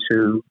him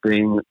into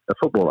being a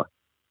footballer.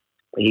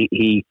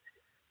 And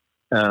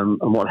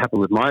what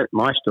happened with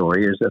my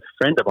story is a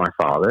friend of my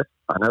father,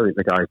 I know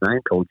the guy's name,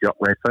 called Jock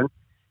Redfern,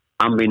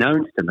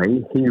 unbeknownst to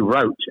me, he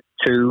wrote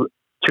to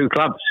two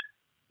clubs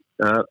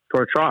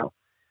for a trial.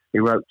 He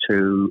wrote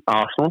to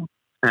Arsenal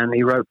and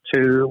he wrote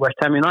to West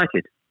Ham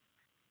United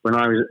when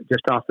I was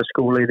just after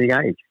school leaving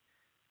age.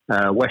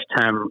 West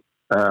Ham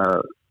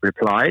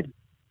replied.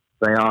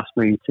 They asked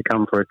me to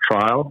come for a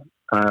trial.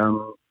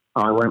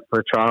 I went for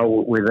a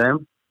trial with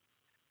them,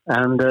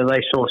 and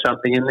they saw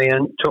something in me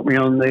and took me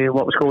on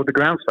what was called the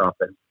ground staff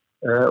then,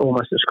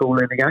 almost at school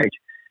leaving age.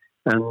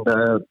 And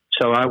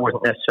so I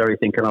wasn't necessarily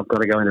thinking I've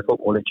got to go into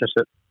football. It's just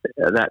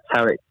that that's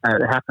how it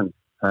happened.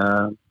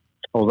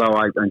 Although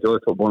I enjoyed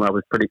football and I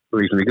was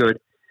reasonably good,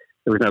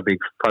 there was no big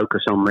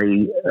focus on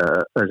me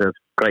as a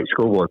great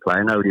schoolboy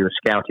player. Nobody was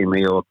scouting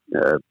me or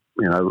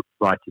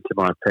writing to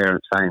my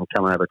parents saying,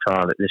 come and have a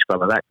trial at this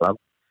club or that club.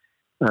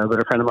 But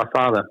a friend of my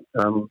father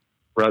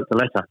wrote the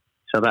letter.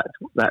 So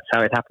that's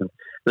how it happened.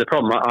 The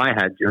problem I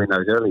had during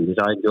those early years,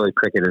 I enjoyed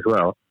cricket as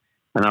well.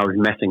 And I was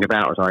messing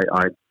about, as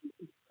I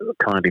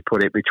kind of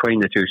put it, between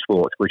the two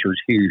sports, which was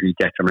hugely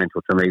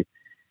detrimental to me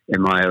in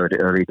my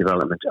early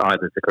development,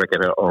 either as a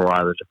cricketer or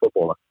either as a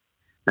footballer.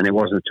 And it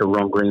wasn't until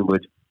Ron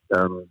Greenwood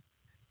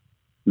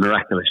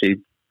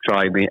miraculously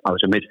tried me. I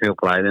was a midfield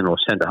player then, or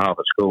centre half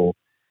at school.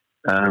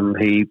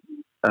 He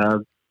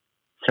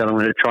said, I'm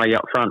going to try you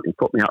up front. He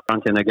put me up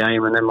front in a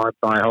game, and then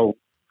my whole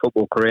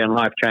football career and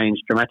life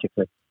changed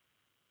dramatically.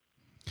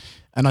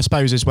 And I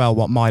suppose as well,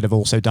 what might have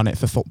also done it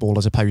for football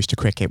as opposed to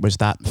cricket was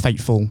that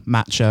fateful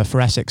match for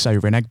Essex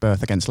over in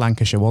Aigburth against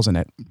Lancashire, wasn't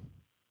it?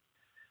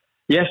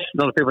 Yes,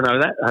 a lot of people know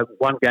that.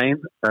 One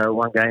game,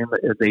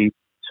 the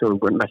sort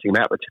of went messing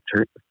about, but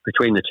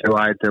between the two,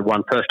 I had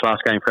one first-class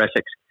game for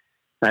Essex,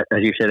 as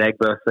you said,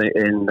 Aigburth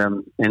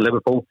in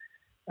Liverpool.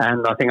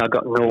 And I think I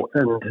got naught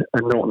and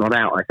naught not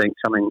out, I think.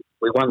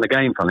 We won the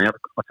game, funny enough.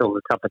 I thought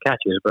a couple of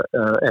catches, but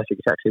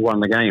Essex actually won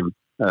the game,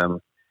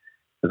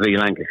 v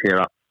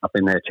Lancashire up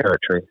in their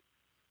territory.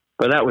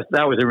 But that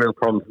was a real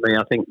problem for me.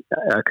 I think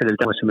I could have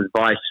done some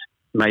advice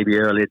maybe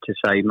earlier to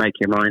say, make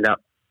your mind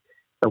up.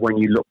 But when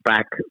you look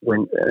back,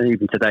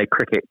 even today,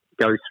 cricket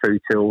goes through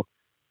till,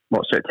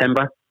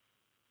 September,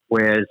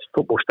 whereas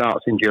football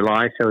starts in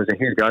July, so there's a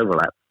huge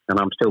overlap. And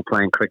I'm still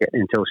playing cricket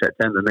until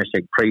September,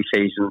 missing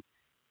pre-season,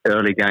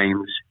 early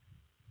games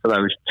for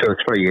those 2 or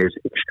 3 years,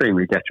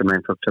 extremely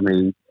detrimental to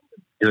me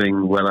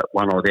doing well at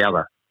one or the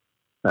other.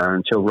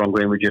 Until Ron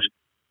Greenwood just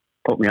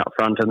put me up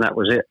front, and that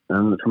was it.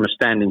 And from a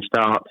standing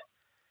start,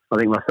 I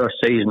think my first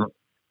season,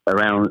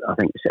 around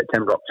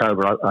September,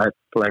 October, I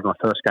played my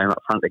first game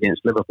up front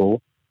against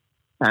Liverpool,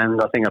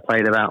 and I think I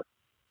played about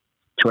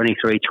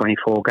 23,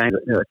 24 games,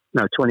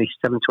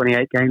 27,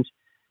 28 games,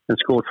 and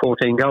scored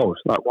 14 goals,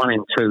 like 1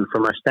 in 2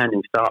 from a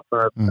standing start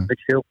for a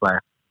midfield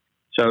player.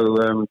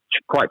 So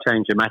quite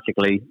changed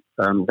dramatically.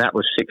 That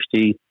was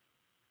 60,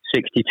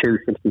 62,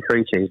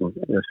 63 season,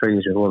 3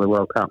 years before the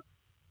World Cup.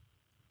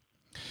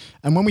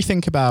 And when we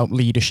think about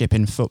leadership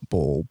in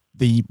football,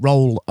 the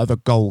role of a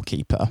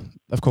goalkeeper,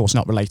 of course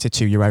not related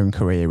to your own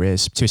career,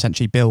 is to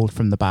essentially build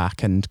from the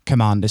back and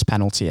command this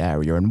penalty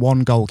area. And one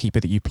goalkeeper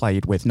that you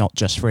played with, not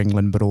just for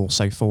England, but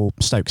also for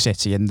Stoke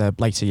City in the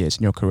later years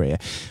in your career,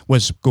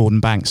 was Gordon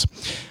Banks.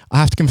 I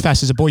have to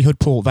confess, as a boyhood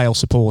Port Vale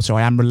supporter,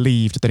 I am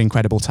relieved that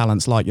incredible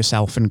talents like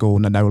yourself and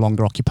Gordon are no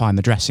longer occupying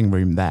the dressing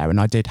room there.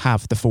 And I did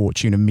have the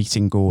fortune of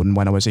meeting Gordon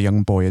when I was a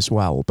young boy as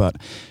well. But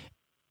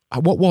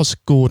what was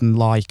Gordon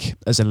like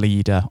as a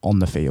leader on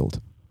the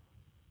field?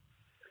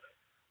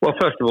 Well,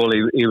 first of all,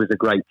 he was a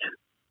great,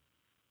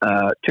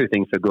 two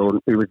things for Gordon.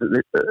 He was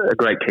a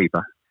great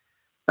keeper.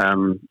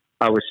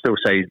 I would still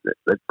say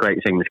the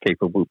greatest English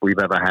keeper we've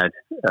ever had,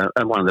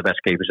 and one of the best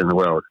keepers in the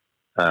world.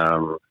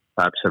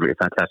 Absolutely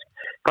fantastic.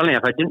 Funnily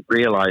enough, I didn't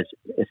realise,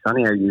 it's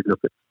funny how you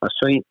look at, I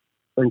see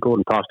when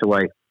Gordon passed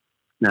away,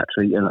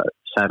 naturally,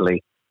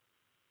 sadly,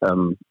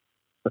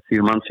 a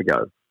few months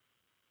ago,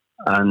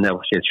 and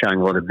obviously it's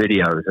showing a lot of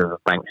videos of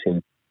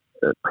Banksy,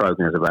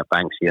 programs about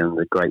Banksy and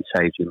the great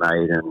saves he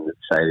made and the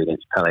save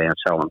against Pele and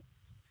so on.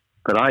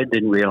 But I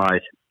didn't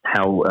realise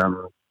how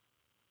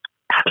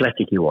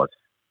athletic he was,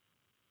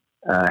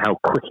 how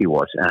quick he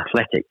was,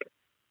 athletic,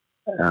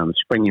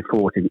 springing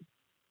forward to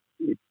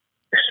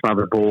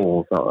smother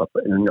balls,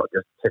 and not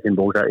just tipping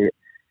balls out.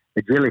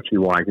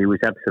 Agility-wise, he was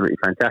absolutely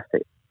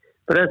fantastic.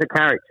 But as a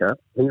character,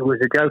 he was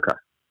a joker.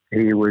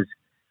 He was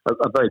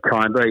a very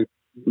kind, very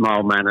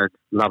mild-mannered,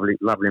 lovely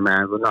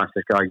man, the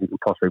nicest guy you can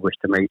possibly wish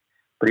to meet.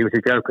 But he was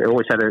a joker. He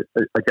always had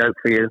a joke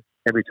for you.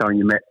 Every time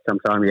you met,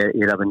 sometime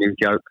he'd have a new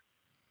joke.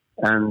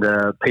 And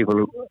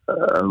people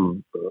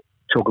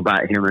talk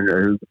about him and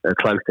who are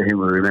close to him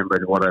will remember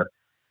what a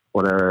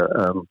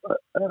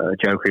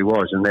joker he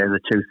was. And they're the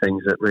two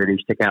things that really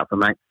stick out for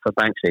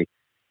Banksy.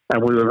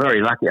 And we were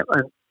very lucky, of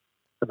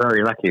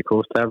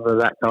course, to have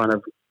that kind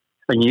of.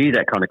 And you need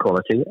that kind of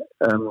quality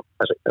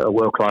as a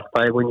world-class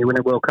player when you win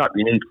a World Cup.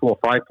 You need 4 or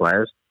 5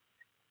 players,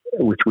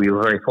 which we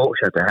were very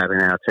fortunate to have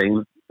in our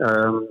team.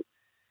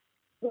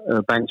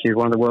 Banksy is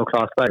one of the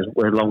world-class players,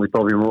 along with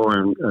Bobby Moore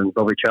and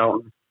Bobby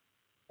Charlton.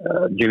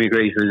 Jimmy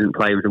Greaves, who didn't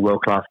play, was a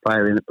world-class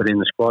player, put in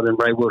the squad, and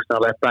Ray Wilson,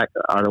 our left back,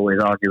 I'd always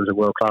argue, was a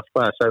world-class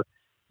player. So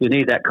you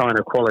need that kind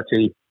of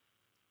quality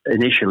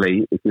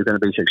initially if you're going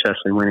to be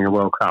successful in winning a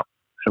World Cup,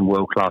 some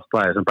world-class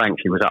players. And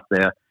Banksy was up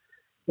there,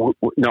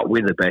 not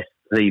with the best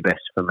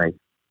for me.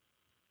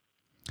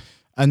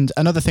 And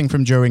another thing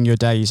from during your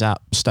days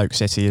at Stoke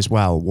City as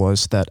well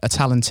was that a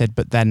talented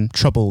but then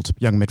troubled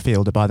young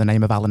midfielder by the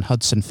name of Alan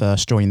Hudson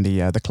first joined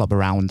the club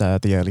around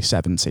the early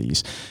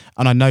 70s.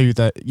 And I know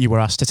that you were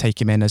asked to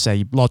take him in as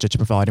a lodger to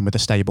provide him with a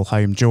stable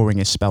home during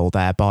his spell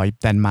there by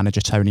then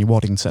manager Tony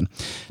Waddington.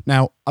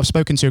 Now, I've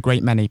spoken to a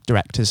great many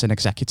directors and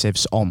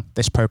executives on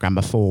this programme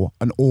before,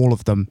 and all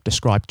of them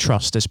describe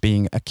trust as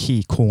being a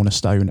key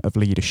cornerstone of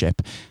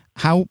leadership.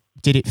 How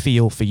did it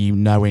feel for you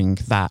knowing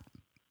that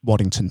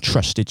Waddington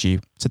trusted you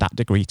to that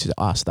degree to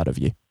ask that of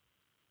you?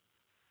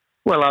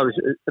 Well, I was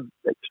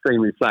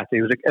extremely flattered.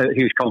 It was a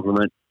huge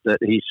compliment that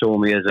he saw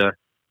me as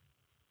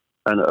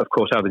and of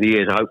course over the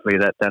years, hopefully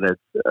that had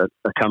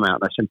come out.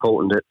 That's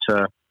important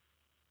that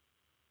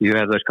you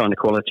have those kind of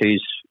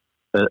qualities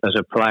as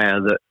a player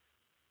that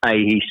A,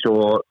 he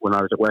saw when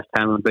I was at West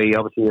Ham, and B,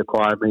 obviously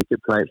acquired me to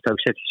play at Stoke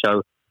City.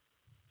 So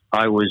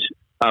I was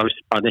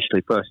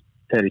initially first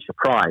fairly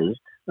surprised,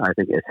 I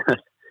think it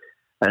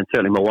and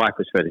certainly my wife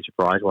was fairly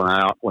surprised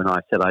when I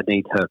said I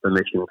need her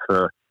permission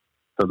for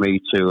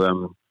me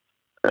to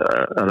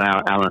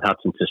allow Alan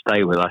Hudson to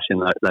stay with us in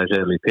those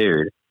early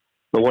periods.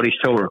 But what he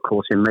saw, of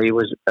course, in me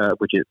was,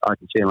 which is, I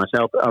can see in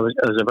myself, I was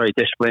a very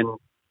disciplined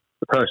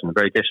person, a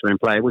very disciplined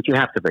player, which you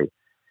have to be.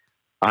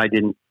 I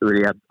didn't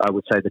really have, I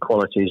would say, the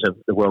qualities of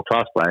the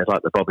world-class players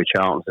like the Bobby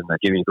Charltons and the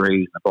Jimmy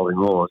Greaves and the Bobby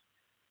Moores.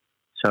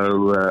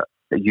 So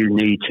you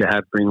need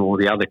to bring all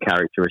the other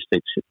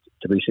characteristics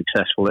to be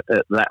successful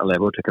at that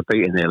level, to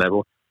compete in their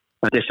level.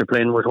 And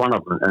discipline was one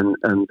of them.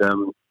 And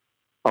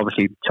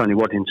obviously Tony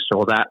Waddington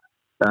saw that.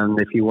 And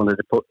if he wanted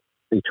to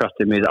he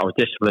trusted me that I was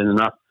disciplined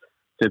enough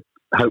to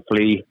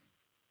hopefully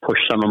push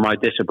some of my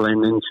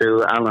discipline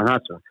into Alan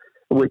Hudson,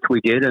 which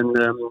we did. And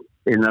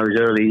in those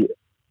early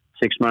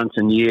 6 months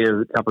and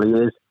couple of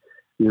years,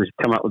 he was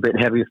come up a bit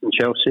heavy from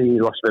Chelsea. He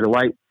lost a bit of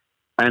weight.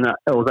 And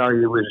although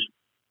he was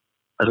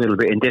a little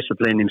bit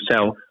indisciplined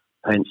himself,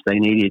 hence they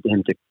needed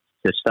him to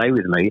stay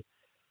with me,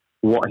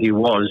 what he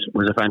was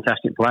a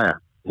fantastic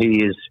player.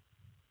 He is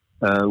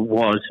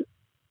one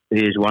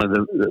of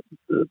the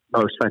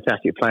most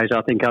fantastic players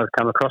I think I've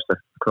come across,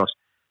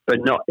 but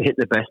not hit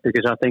the best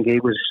because I think he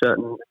was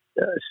certain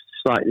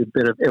slightly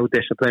bit of ill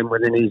discipline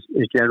within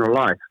his general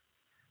life.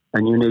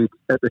 And you need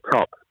at the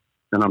top,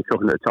 and I'm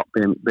talking at the top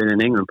being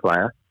an England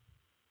player,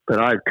 but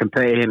I'd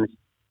compare him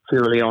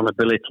purely on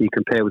ability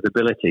compared with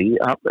ability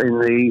up in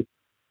the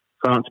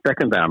France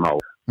Beckenbauer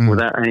mould,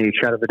 without any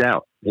shadow of a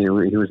doubt. He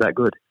was that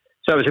good.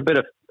 So it was a bit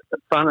of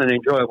fun and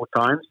enjoyable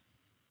times.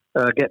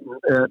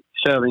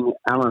 Serving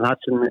Alan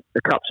Hudson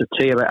the cups of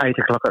tea about 8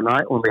 o'clock at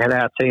night when we had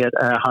our tea at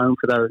our home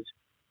for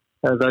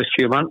those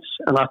few months.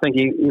 And I think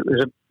it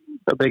was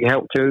a big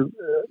help to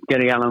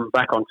getting Alan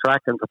back on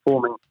track and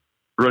performing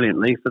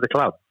brilliantly for the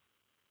club.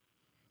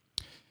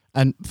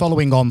 And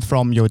following on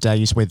from your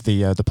days with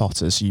the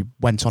Potters, you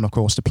went on, of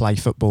course, to play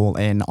football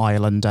in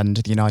Ireland and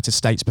the United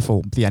States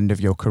before the end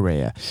of your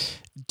career.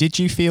 Did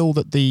you feel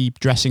that the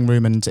dressing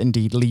room and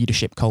indeed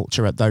leadership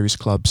culture at those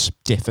clubs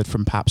differed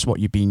from perhaps what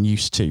you've been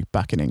used to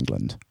back in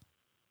England?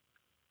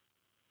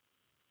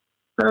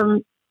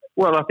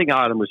 Well, I think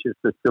Ireland was just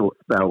still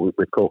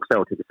with Cork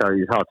Celtic, so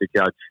it's hard to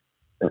judge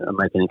and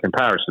make any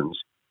comparisons.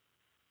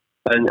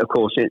 And of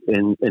course,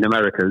 in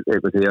America,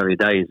 it was the early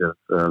days of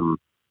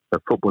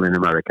football in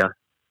America,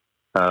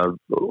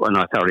 and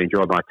I thoroughly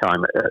enjoyed my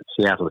time at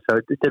Seattle. So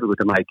it's difficult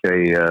to make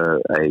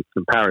a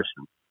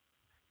comparison.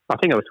 I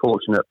think I was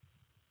fortunate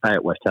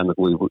at West Ham. It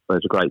was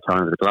a great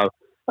time with the club,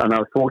 and I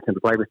was fortunate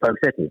to play with Stoke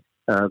City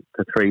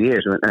for 3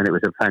 years, and it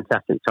was a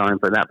fantastic time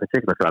for that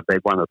particular club. They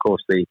won, of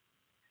course,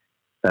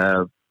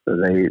 the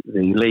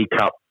League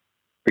Cup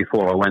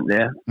before I went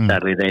there.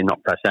 Sadly, they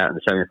knocked us out in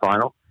the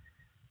semi-final.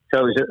 So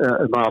it was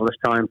a marvellous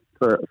time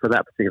for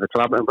that particular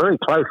club, and very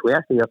close.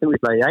 I think we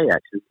played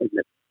Ajax in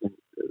the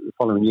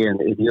following year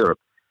in Europe.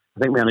 I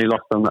think we only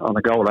lost on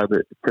a goal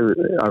over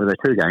the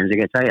 2 games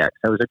against Ajax.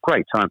 So it was a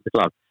great time for the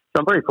club. So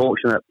I'm very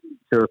fortunate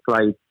to have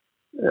played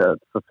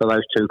for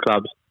those two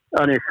clubs.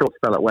 Only a short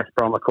spell at West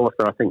Brom, of course,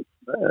 but I think,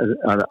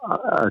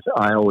 as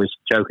I always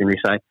jokingly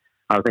say,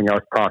 I think I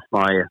was past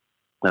my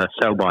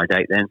sell-by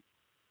date then.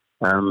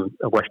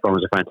 West Brom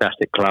was a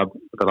fantastic club,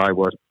 but I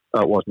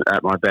wasn't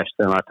at my best,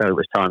 and I felt it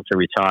was time to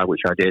retire,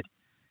 which I did.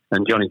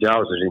 And Johnny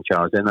Giles was in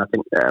charge then. I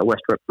think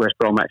West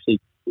Brom actually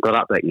got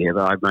up that year,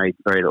 but I made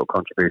very little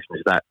contribution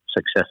to that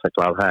success the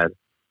club had.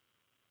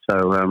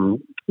 So,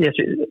 yes,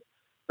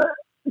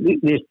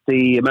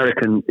 the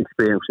American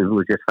experience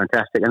was just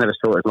fantastic. I never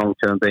saw it as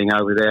long-term being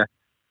over there.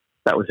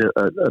 That was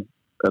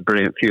a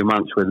brilliant few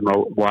months with my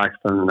wife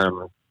and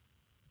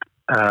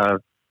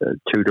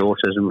two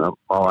daughters, and my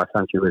wife, I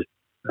think she was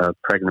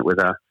pregnant with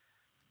our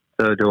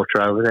third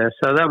daughter over there.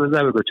 So they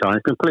were good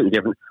times. Completely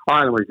different.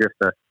 Ireland was just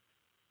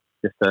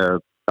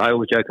I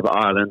always joke about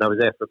Ireland. I was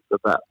there for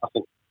about, I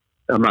think,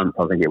 a month,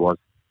 I think it was,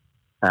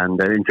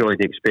 and I enjoyed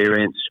the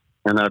experience,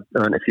 and I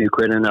earned a few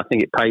quid, and I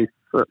think it paid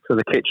for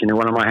the kitchen in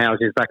one of my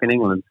houses back in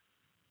England.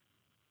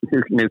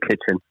 New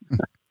kitchen.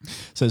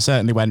 So it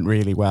certainly went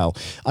really well.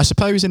 I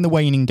suppose in the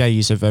waning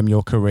days of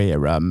your career,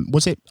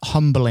 was it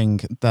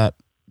humbling that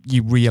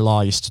you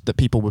realised that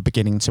people were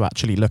beginning to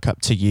actually look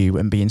up to you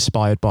and be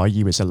inspired by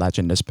you as a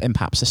legend, as in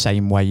perhaps the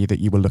same way that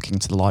you were looking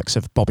to the likes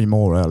of Bobby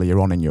Moore earlier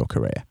on in your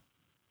career?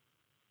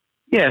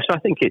 Yes, I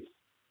think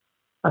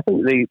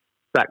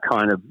that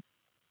kind of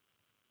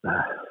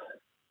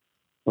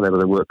whatever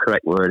the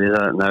correct word is,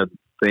 I don't know,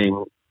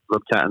 being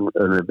looked at and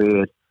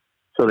revered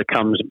sort of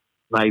comes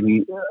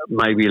maybe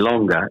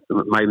longer,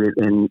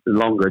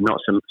 not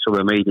some sort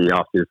of immediately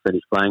after you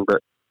finish playing,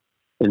 but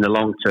in the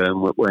long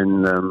term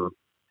when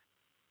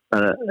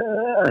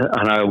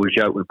and I always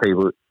joke when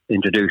people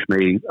introduce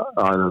me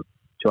either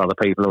to other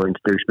people or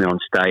introduce me on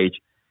stage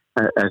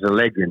as a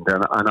legend,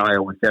 and I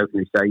always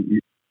jokingly say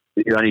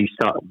you only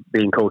start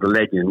being called a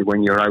legend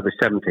when you're over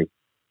 70.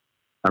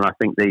 And I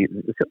think the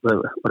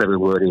whatever the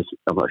word is,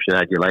 I'm not sure,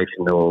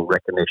 adulation or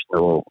recognition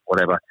or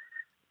whatever,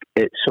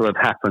 it sort of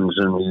happens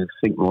and you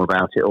think more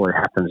about it, or it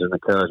happens and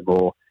occurs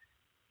more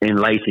in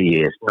later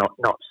years.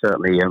 Not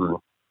certainly.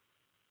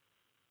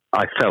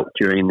 I felt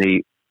during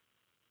the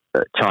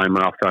time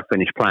after I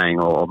finished playing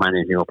or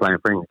managing or playing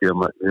for England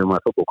during my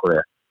football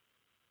career.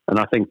 And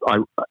I think I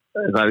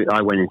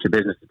went into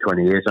business for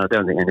 20 years, and I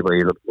don't think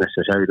anybody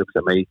necessarily looks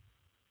at me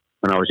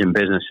when I was in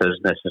business as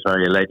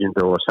necessarily a legend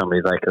or somebody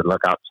they could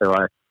look up to.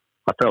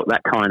 I felt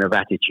that kind of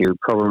attitude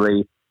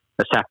probably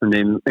has happened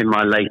in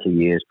my later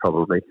years,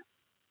 probably.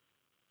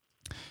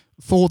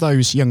 For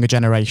those younger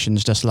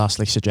generations, just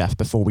lastly, Sir Geoff,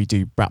 before we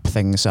do wrap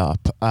things up,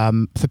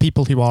 for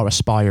people who are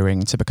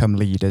aspiring to become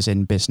leaders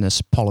in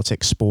business,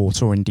 politics,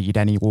 sport, or indeed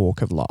any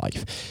walk of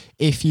life,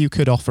 if you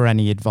could offer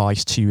any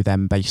advice to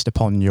them based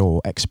upon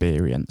your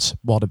experience,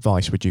 what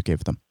advice would you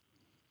give them?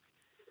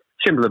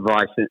 Simple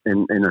advice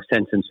in a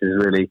sentence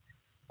is really,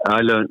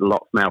 I learned a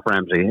lot from Alf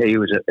Ramsey. He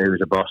was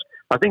a boss.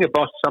 I think a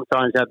boss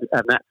sometimes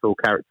have natural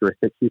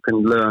characteristics. You can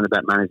learn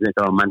about management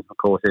on management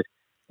courses,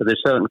 but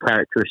there's certain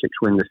characteristics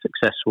when the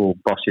successful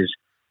boss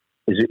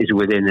is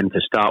within them to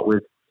start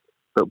with.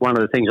 But one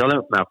of the things I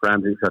learned from Alf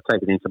Ramsey, which I've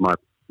taken into my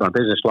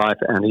business life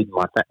and even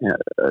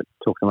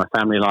talking to my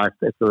family life,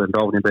 if they're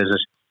involved in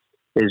business,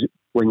 is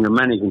when you're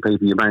managing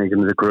people, you manage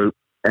them as a group.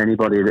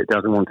 Anybody that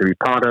doesn't want to be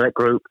part of that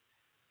group,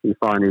 you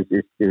find is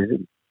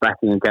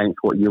backing against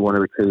what you want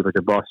to achieve as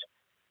a boss,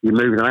 you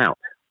move them out.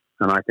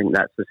 And I think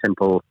that's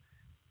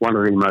one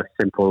of the most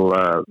simple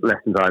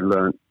lessons I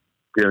learned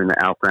during the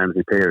Alf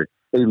Ramsey period.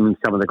 Even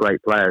some of the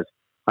great players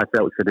I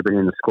felt should have been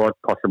in the squad,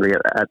 possibly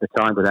at the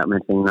time, without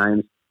mentioning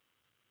names.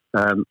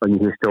 When you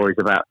hear stories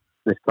about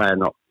this player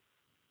not,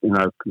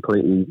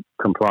 completely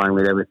complying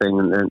with everything,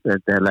 and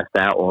they're left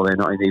out, or they're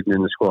not even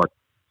in the squad.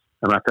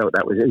 And I felt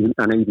that was,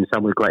 and even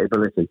some with great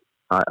ability,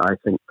 I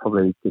think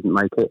probably didn't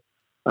make it.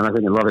 And I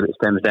think a lot of it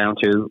stems down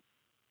to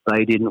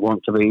they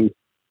wanted to be,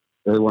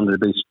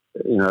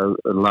 a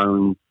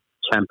lone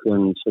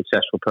champion,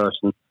 successful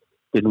person,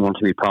 didn't want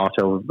to be part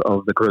of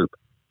the group.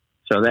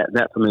 So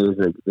that for me is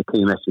the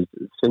key message,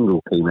 the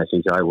single key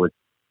message I would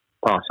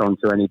pass on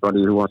to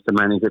anybody who wants to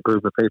manage a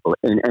group of people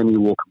in any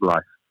walk of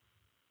life.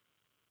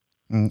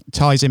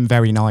 Ties in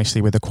very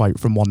nicely with a quote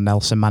from one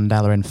Nelson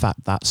Mandela, in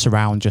fact, that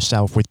surround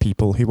yourself with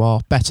people who are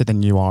better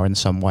than you are in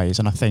some ways.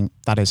 And I think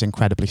that is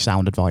incredibly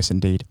sound advice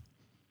indeed.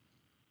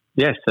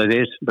 Yes, it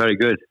is. Very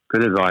good.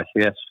 Good advice,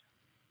 yes.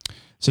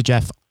 So,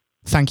 Geoff,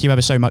 thank you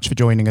ever so much for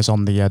joining us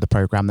on the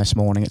programme this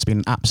morning. It's been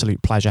an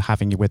absolute pleasure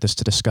having you with us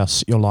to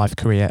discuss your life,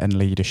 career and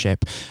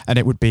leadership. And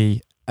it would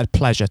be a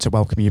pleasure to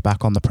welcome you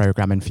back on the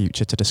programme in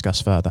future to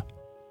discuss further.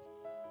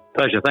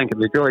 Pleasure. Thank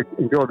you.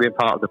 Enjoy being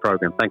part of the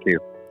programme. Thank you.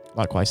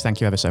 Likewise.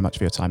 Thank you ever so much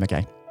for your time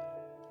again.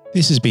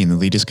 This has been the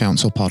Leaders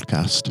Council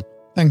podcast.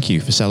 Thank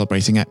you for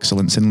celebrating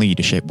excellence in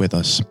leadership with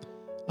us.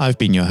 I've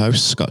been your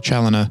host, Scott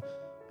Challoner.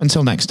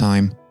 Until next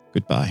time,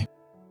 goodbye.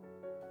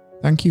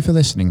 Thank you for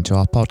listening to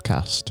our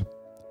podcast.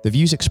 The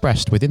views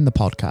expressed within the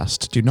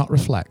podcast do not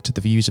reflect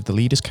the views of the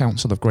Leaders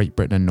Council of Great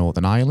Britain and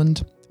Northern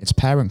Ireland, its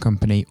parent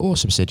company or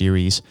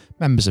subsidiaries,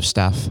 members of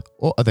staff,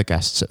 or other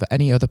guests of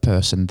any other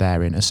person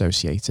therein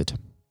associated.